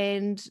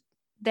 And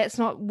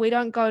we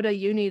don't go to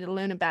uni to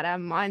learn about our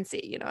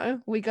mindset,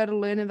 we go to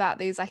learn about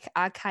these like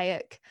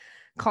archaic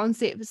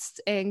concepts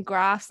and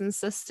graphs and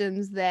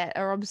systems that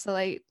are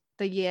obsolete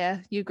the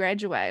year you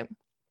graduate.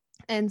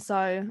 And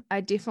so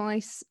I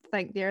definitely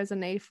think there is a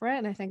need for it.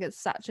 And I think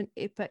it's such an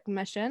epic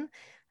mission.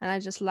 And I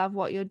just love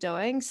what you're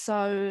doing.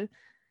 So,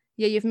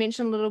 yeah, you've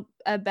mentioned a little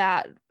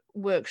about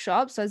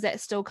workshops. So is that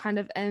still kind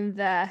of in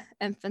the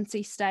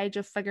infancy stage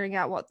of figuring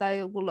out what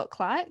they will look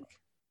like?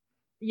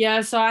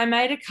 Yeah, so I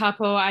made a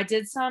couple. I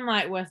did some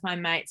like with my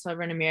mates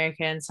over in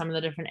America and some of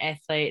the different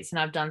athletes, and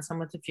I've done some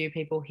with a few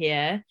people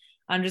here.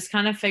 I'm just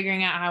kind of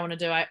figuring out how I want to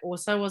do. I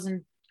also was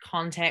in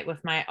contact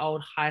with my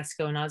old high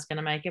school and I was going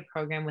to make a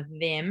program with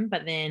them,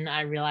 but then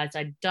I realized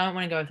I don't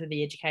want to go through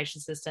the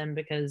education system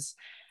because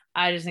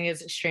I just think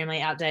it's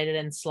extremely outdated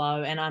and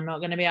slow, and I'm not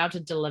going to be able to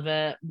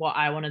deliver what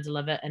I want to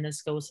deliver in a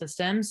school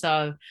system.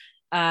 So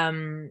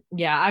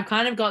yeah, I've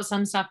kind of got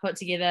some stuff put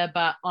together,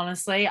 but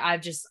honestly I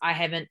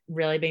haven't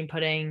really been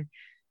putting,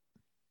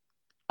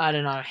 I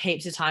don't know,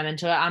 heaps of time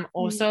into it. I'm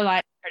also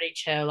like pretty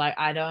chill. Like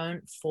I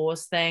don't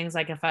force things.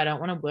 Like if I don't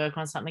want to work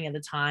on something at the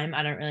time,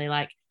 I don't really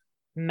like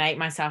make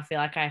myself feel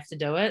like I have to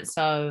do it.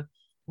 So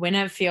when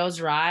it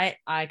feels right,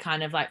 I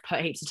kind of like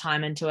put heaps of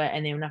time into it.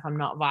 And then if I'm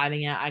not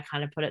vibing it, I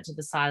kind of put it to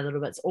the side a little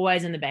bit. It's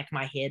always in the back of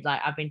my head. Like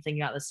I've been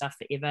thinking about this stuff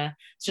forever.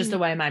 It's just the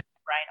way my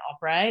brain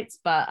operates.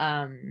 But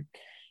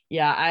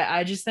yeah,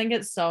 I just think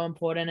it's so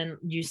important. And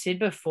you said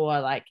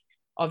before, like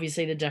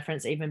obviously the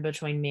difference even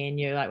between me and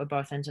you, like we're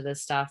both into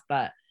this stuff,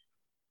 but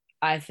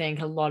I think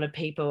a lot of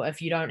people,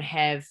 if you don't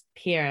have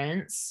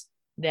parents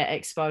that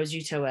expose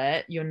you to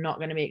it, you're not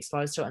going to be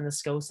exposed to it in the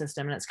school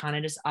system. And it's kind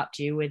of just up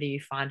to you whether you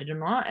find it or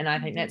not. And I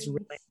think that's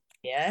really,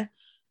 yeah.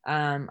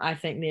 I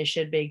think there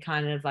should be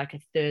kind of like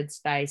a third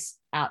space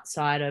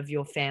outside of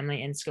your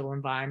family and school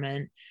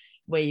environment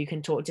where you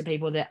can talk to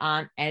people that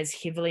aren't as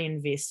heavily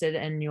invested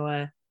in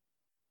your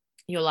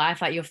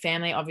life. Like your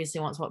family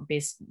obviously wants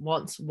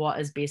what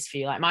is best for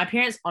you. Like my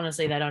parents,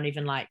 honestly, they don't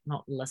even like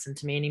not listen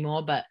to me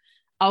anymore, but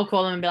I'll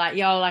call them and be like,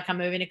 yo, like I'm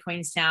moving to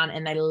Queenstown,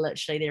 and they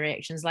literally, their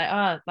reactions like,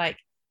 oh, like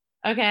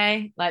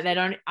okay, like they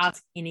don't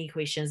ask any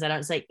questions, they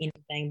don't say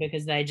anything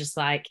because they just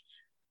like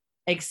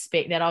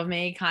expect that of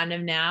me kind of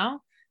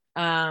now.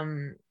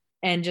 And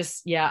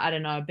just yeah, I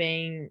don't know,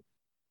 being,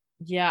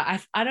 yeah,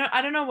 I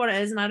don't know what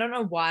it is, and I don't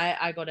know why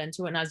I got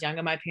into it when I was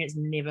younger. My parents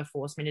never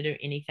forced me to do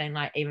anything,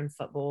 like even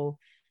football,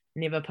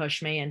 never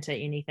pushed me into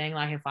anything.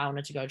 Like if I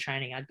wanted to go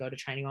training, I'd go to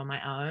training on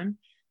my own.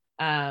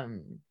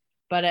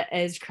 But it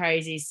is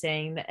crazy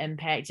seeing the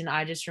impact. And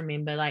I just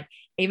remember like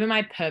even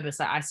my purpose,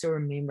 like I still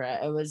remember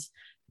it. It was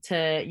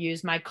to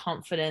use my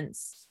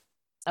confidence.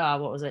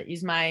 What was it?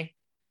 Use my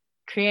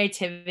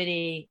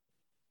creativity,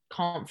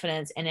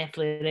 confidence, and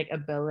athletic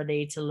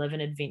ability to live an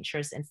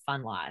adventurous and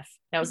fun life.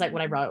 That was like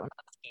what I wrote when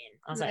I was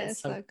I was That like, is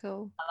it's so so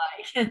cool.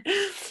 like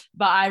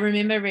but I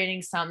remember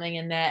reading something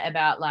in there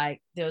about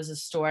like there was a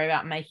story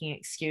about making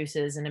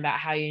excuses and about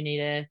how you need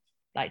to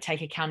like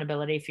take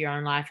accountability for your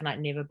own life and like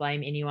never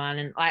blame anyone.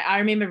 And like I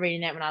remember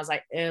reading that when I was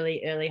like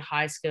early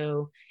high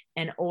school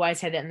and always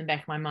had that in the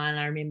back of my mind.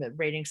 I remember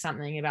reading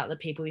something about the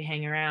people you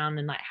hang around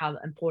and like how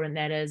important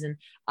that is. And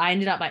I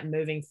ended up like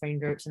moving friend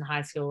groups in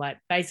high school, like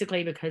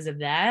basically because of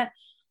that.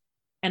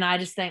 And I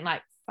just think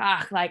like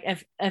fuck, like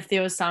if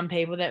there was some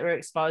people that were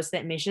exposed to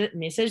that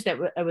message that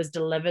it was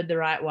delivered the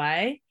right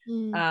way,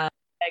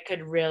 it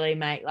could really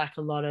make like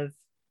a lot of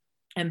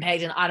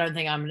impact. And I don't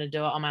think I'm going to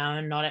do it on my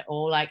own, not at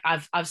all. Like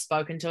I've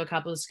spoken to a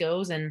couple of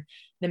schools and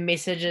the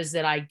messages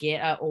that I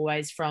get are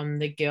always from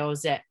the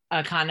girls that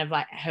are kind of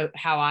like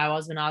how I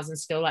was when I was in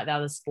school, like the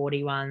other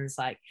sporty ones,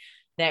 like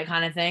that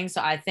kind of thing.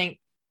 So I think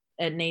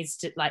it needs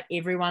to like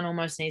everyone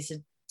almost needs to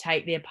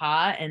take their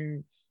part,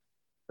 and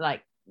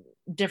like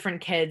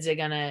different kids are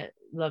going to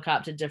look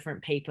up to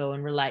different people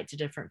and relate to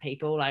different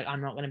people. Like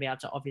I'm not going to be able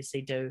to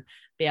obviously no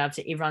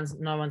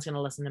one's going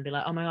to listen and be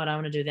like, oh my god, I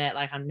want to do that.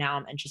 Like I'm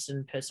interested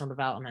in personal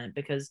development,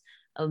 because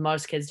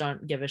most kids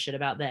don't give a shit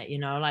about that, you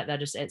know, like they're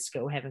just at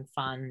school having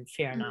fun.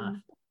 Fair enough.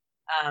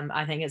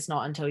 I think it's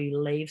not until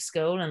you leave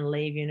school and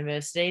leave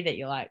university that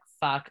you're like,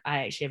 fuck,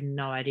 I actually have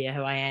no idea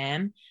who I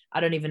am. I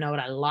don't even know what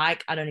I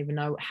like. I don't even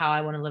know how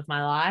I want to live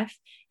my life.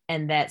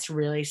 And that's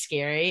really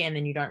scary. And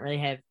then you don't really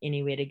have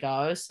anywhere to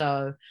go.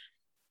 So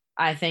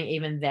I think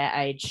even that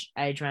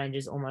age range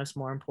is almost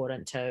more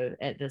important too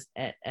at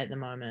the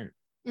moment.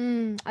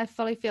 I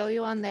fully feel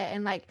you on that.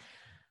 And like,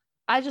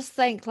 I just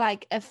think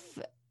like if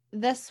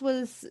this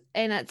was,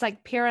 and it's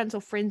like parents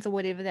or friends or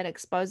whatever that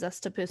expose us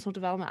to personal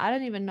development, I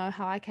don't even know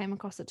how I came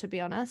across it, to be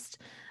honest.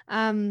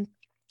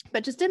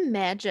 But just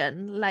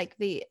imagine like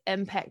the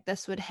impact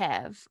this would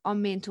have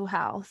on mental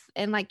health.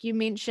 And like you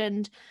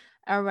mentioned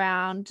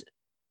around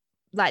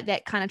like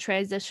that kind of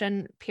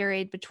transition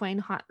period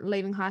between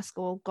leaving high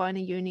school, going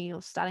to uni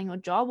or starting a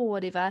job or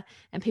whatever,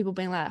 and people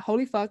being like,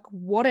 holy fuck,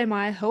 what am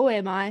I? Who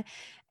am I?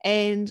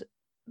 And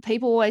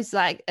people always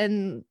like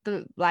in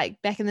the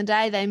like back in the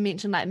day they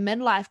mentioned like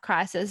midlife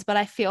crisis, but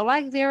I feel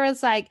like there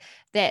is like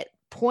that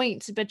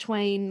point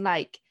between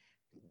like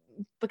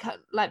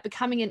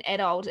becoming an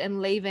adult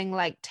and leaving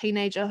like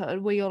teenagerhood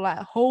where you're like,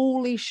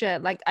 holy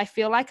shit, like I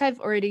feel like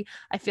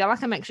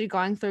I'm actually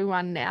going through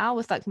one now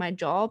with like my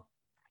job,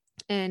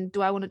 and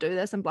do I want to do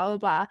this and blah blah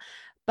blah.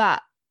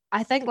 But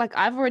I think like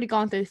I've already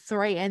gone through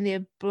 3 and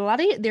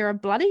they're a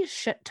bloody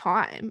shit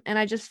time, and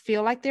I just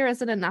feel like there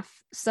isn't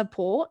enough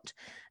support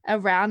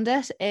around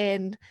it.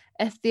 And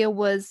if there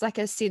was like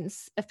a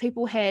sense, if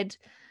people had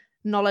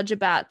knowledge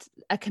about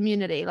a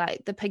community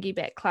like the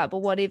Piggyback Club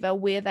or whatever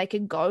where they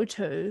could go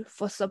to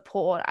for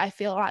support, I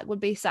feel like would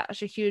be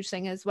such a huge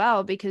thing as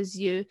well, because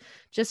you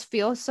just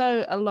feel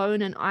so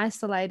alone and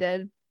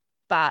isolated.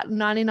 But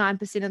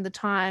 99% of the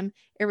time,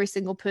 every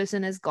single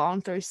person has gone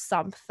through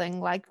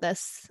something like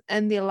this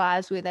in their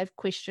lives where they've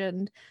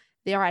questioned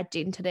their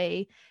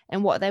identity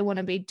and what they want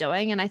to be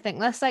doing. And I think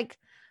this like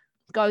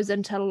goes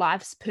into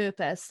life's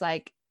purpose.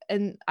 Like,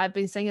 and I've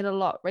been saying it a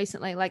lot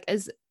recently, like,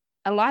 is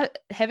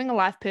having a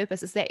life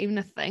purpose, is that even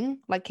a thing?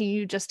 Like, can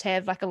you just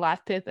have like a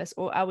life purpose,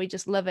 or are we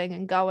just living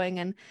and going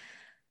and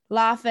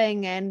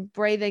laughing and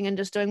breathing and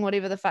just doing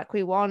whatever the fuck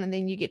we want, and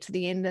then you get to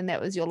the end and that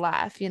was your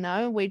life? You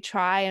know, we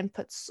try and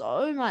put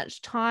so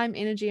much time,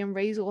 energy and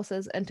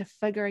resources into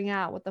figuring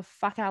out what the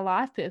fuck our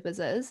life purpose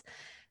is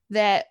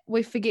that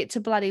we forget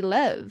to bloody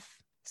live.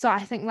 So I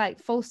think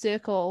like full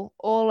circle,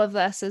 all of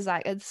this is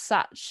like, it's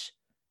such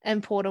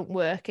important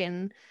work.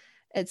 And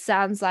it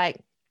sounds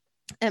like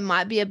it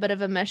might be a bit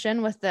of a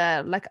mission with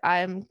the like,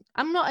 I'm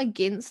not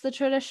against the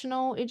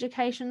traditional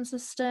education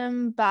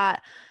system, but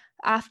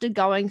after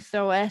going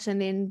through it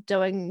and then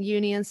doing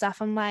uni and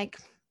stuff, I'm like,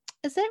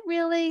 is that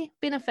really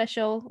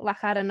beneficial?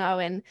 Like, I don't know.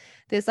 And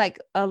there's like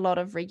a lot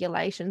of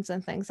regulations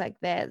and things like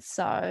that.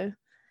 So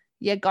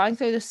yeah, going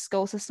through the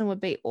school system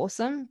would be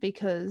awesome,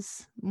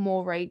 because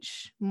more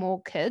reach,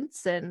 more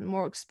kids and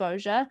more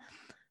exposure.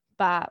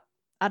 But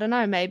I don't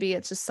know, maybe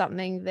it's just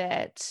something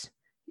that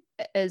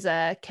is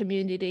a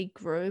community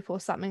group or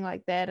something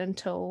like that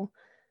until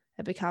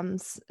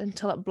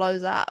it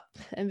blows up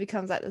and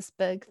becomes like this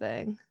big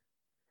thing.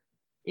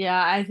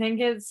 Yeah, I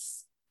think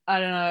it's, I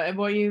don't know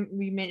what you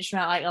mentioned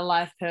about like a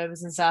life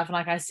purpose and stuff. And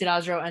like I said, I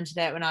was real into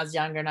that when I was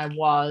younger, and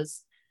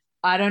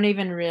I don't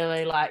even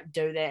really like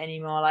do that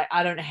anymore. Like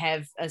I don't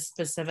have a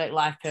specific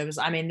life purpose.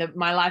 I mean,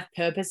 my life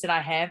purpose that I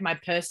have, my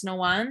personal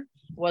one,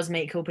 was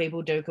meet cool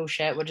people, do cool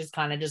shit, which is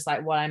kind of just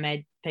like what I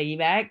made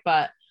Piggyback.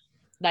 But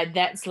like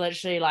that's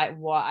literally like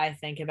what I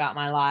think about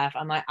my life.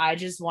 I'm like, I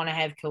just want to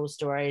have cool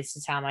stories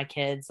to tell my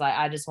kids. Like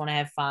I just want to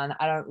have fun.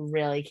 I don't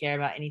really care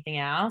about anything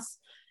else.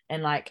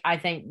 And like I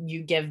think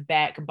you give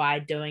back by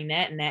doing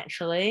that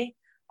naturally.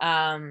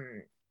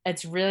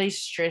 It's really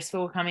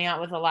stressful coming up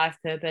with a life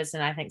purpose,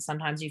 and I think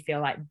sometimes you feel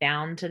like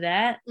bound to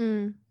that.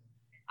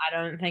 I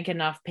don't think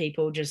enough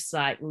people just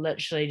like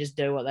literally just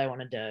do what they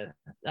want to do.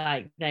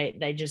 Like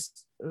they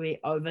just we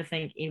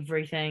overthink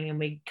everything, and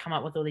we come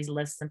up with all these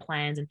lists and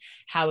plans and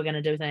how we're going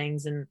to do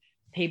things, and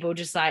people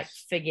just like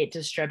forget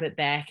to strip it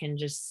back and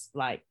just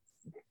like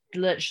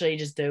literally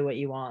just do what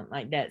you want.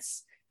 Like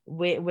that's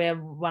we're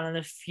one of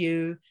the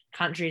few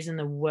countries in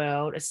the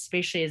world,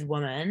 especially as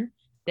women,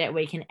 that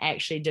we can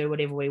actually do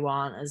whatever we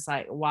want. It's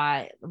like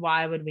why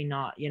would we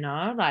not, you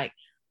know? Like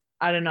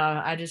I don't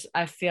know,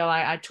 I feel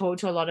like I talk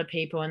to a lot of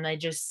people and they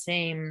just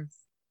seem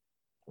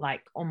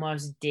like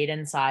almost dead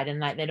inside, and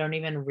like they don't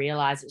even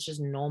realize it's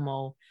just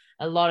normal.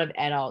 A lot of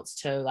adults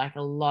too, like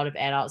a lot of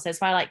adults.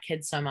 That's why I like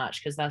kids so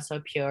much, because they're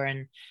so pure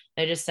and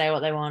they just say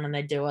what they want and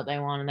they do what they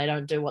want and they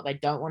don't do what they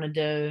don't want to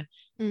do.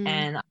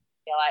 And I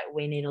feel like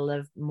we need to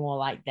live more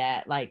like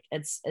that. Like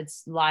it's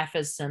life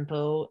is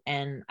simple,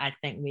 and I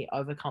think we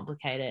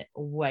overcomplicate it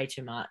way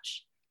too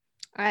much.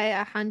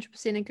 I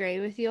 100% agree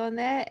with you on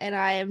that, and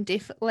I am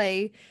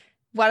definitely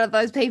one of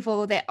those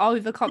people that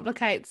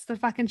overcomplicates the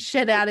fucking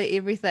shit out of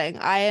everything.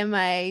 I am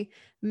a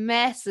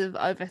massive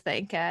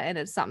overthinker, and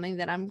it's something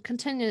that I'm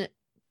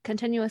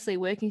continuously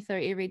working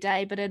through every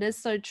day. But it is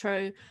so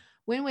true.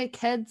 When we're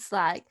kids,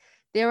 like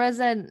there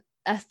isn't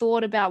a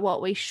thought about what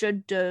we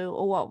should do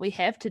or what we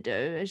have to do.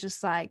 It's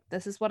just like,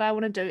 this is what I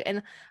want to do.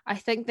 And I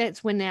think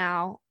that's when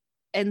our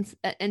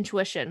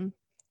intuition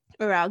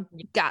or our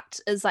gut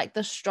is like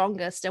the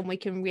strongest, and we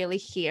can really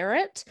hear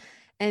it.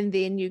 And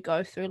then you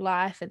go through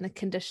life and the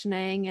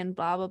conditioning and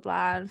blah blah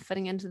blah and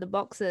fitting into the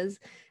boxes,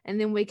 and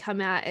then we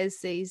come out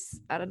as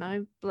these, I don't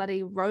know,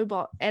 bloody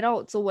robot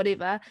adults or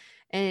whatever,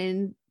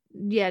 and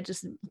yeah,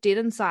 just dead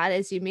inside,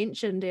 as you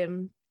mentioned.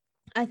 And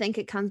I think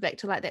it comes back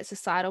to like that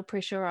societal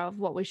pressure of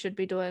what we should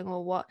be doing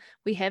or what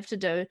we have to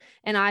do.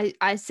 And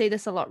I see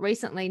this a lot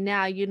recently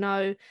now, you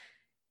know,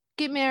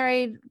 get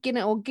married, get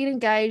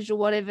engaged or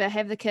whatever,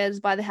 have the kids,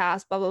 buy the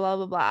house, blah, blah, blah,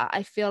 blah, blah.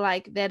 I feel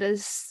like that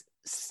is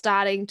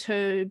starting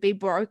to be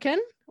broken,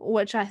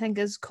 which I think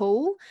is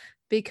cool,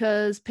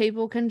 because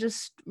people can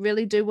just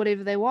really do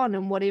whatever they want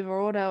in whatever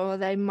order, or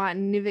they might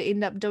never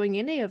end up doing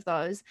any of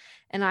those.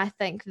 And I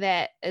think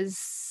that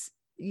is,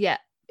 yeah,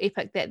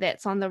 epic that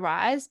that's on the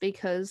rise,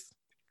 because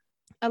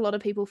a lot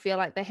of people feel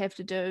like they have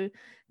to do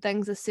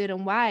things a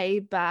certain way.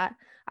 But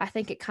I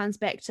think it comes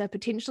back to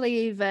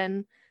potentially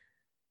even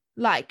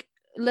like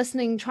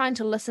trying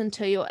to listen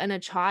to your inner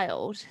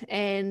child.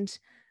 And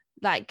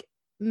like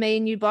me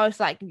and you both,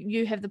 like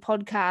you have the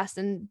podcast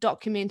and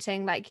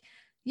documenting, like,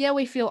 yeah,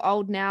 we feel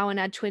old now in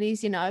our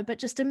 20s, you know, but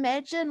just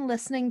imagine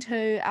listening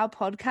to our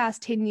podcast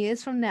 10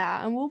 years from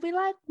now and we'll be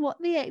like, what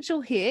the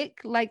actual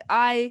heck? Like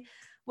I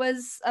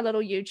was a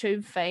little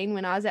YouTube fiend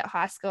when I was at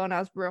high school, and I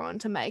was real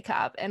into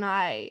makeup, and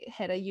I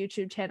had a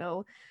YouTube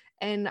channel,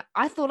 and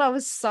I thought I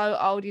was so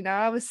old, you know.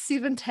 I was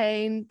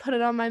 17, put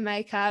it on my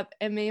makeup,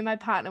 and me and my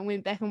partner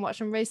went back and watched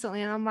them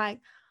recently, and I'm like,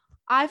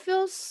 I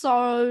feel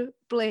so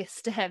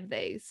blessed to have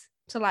these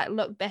to like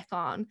look back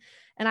on.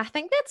 And I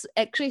think that's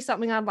actually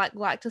something I'd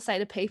like to say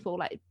to people,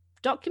 like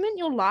document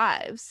your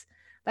lives,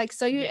 like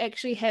so you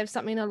actually have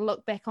something to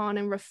look back on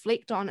and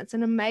reflect on. It's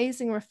an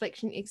amazing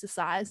reflection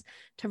exercise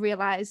to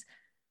realize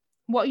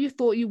what you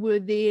thought you were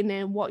then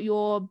and what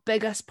your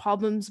biggest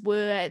problems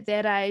were at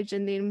that age,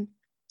 and then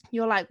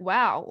you're like,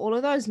 wow, all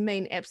of those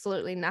mean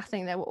absolutely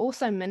nothing. They were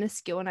also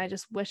minuscule, and I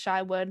just wish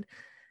I would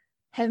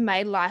have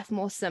made life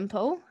more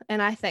simple.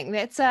 And I think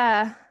that's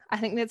how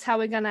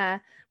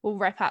we'll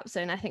wrap up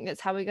soon. I think that's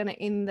how we're gonna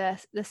end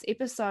this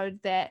episode,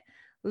 that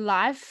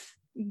life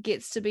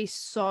gets to be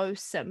so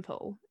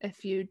simple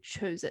if you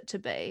choose it to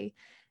be.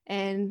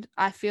 And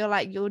I feel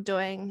like you're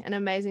doing an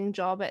amazing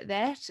job at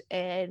that,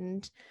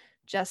 and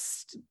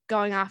just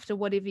going after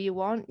whatever you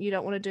want. You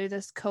don't want to do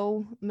this,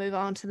 cool, move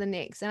on to the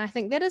next. And I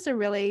think that is a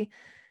really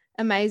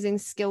amazing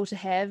skill to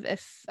have.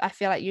 If I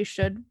feel like you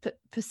should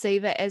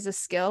perceive it as a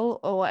skill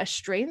or a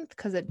strength,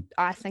 because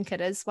I think it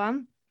is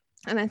one,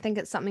 and I think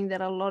it's something that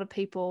a lot of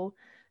people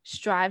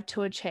strive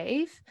to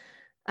achieve.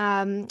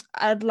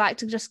 I'd like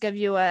to just give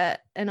you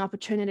an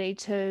opportunity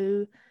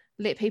to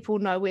let people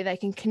know where they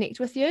can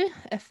connect with you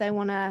if they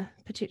want to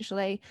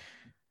potentially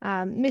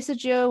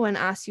message you and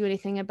ask you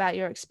anything about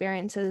your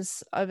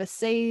experiences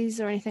overseas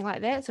or anything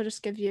like that. So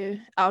just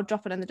I'll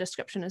drop it in the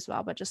description as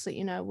well, but just let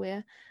you know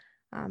where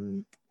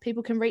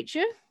people can reach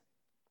you.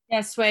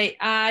 Yeah, sweet.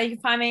 You can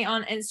find me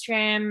on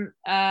Instagram.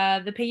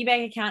 The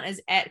Piggyback account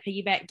is at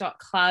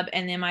piggyback.club,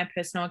 and then my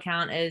personal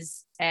account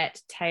is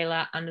at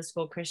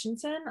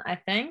Tayla_Christensen, I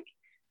think.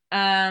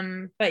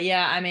 But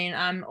yeah, I mean,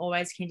 I'm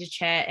always keen to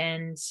chat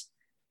and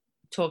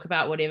talk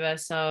about whatever.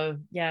 So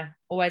yeah,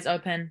 always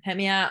open. Hit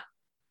me up.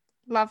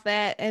 Love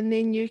that. And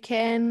then you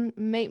can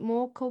meet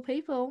more cool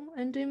people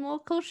and do more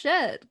cool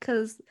shit,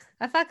 because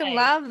I fucking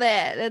love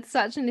that. It's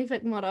such an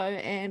epic motto,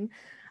 and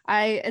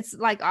it's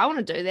like I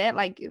want to do that.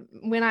 Like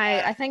when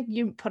I think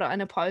you put it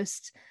in a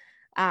post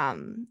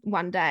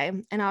one day,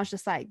 and I was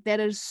just like, that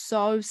is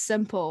so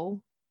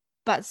simple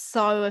but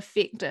so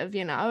effective,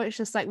 you know. It's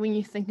just like when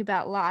you think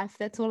about life,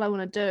 that's all I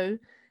want to do,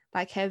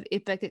 like have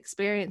epic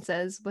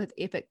experiences with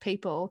epic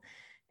people.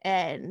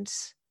 And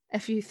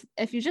if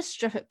you just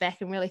strip it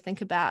back and really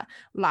think about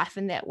life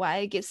in that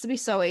way, it gets to be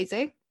so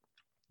easy.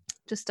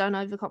 Just don't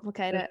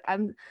overcomplicate it.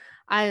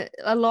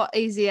 A lot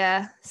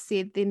easier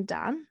said than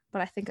done,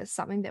 but I think it's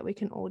something that we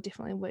can all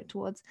definitely work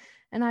towards.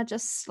 And I'd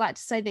just like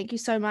to say thank you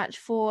so much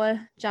for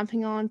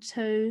jumping on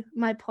to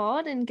my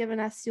pod and giving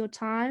us your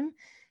time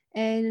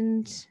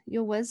and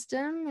your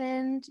wisdom.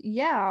 And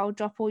yeah, I'll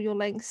drop all your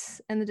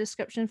links in the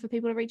description for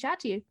people to reach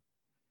out to you.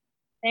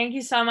 Thank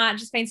you so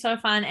much. It's been so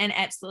fun and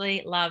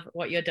absolutely love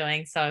what you're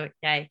doing. So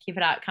yeah, keep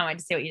it up. Can't wait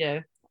to see what you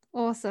do.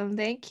 Awesome.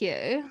 Thank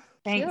you.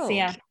 Thanks. Cool. See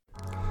ya.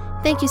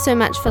 Thank you so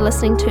much for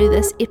listening to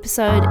this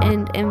episode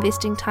and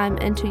investing time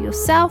into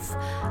yourself.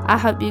 I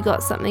hope you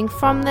got something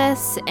from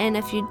this, and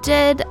if you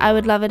did, I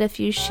would love it if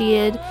you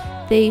shared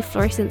the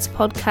Fluorescence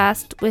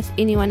podcast with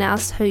anyone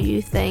else who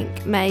you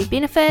think may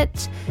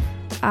benefit.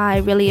 I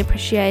really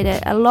appreciate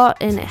it a lot,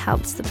 and it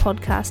helps the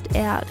podcast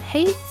out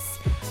heaps.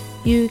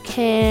 You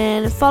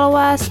can follow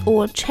us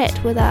or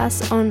chat with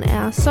us on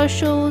our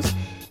socials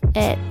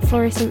at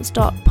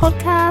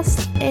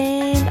fluorescence.podcast,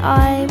 and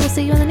I will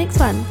see you in the next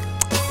one.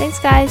 Thanks,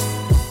 guys.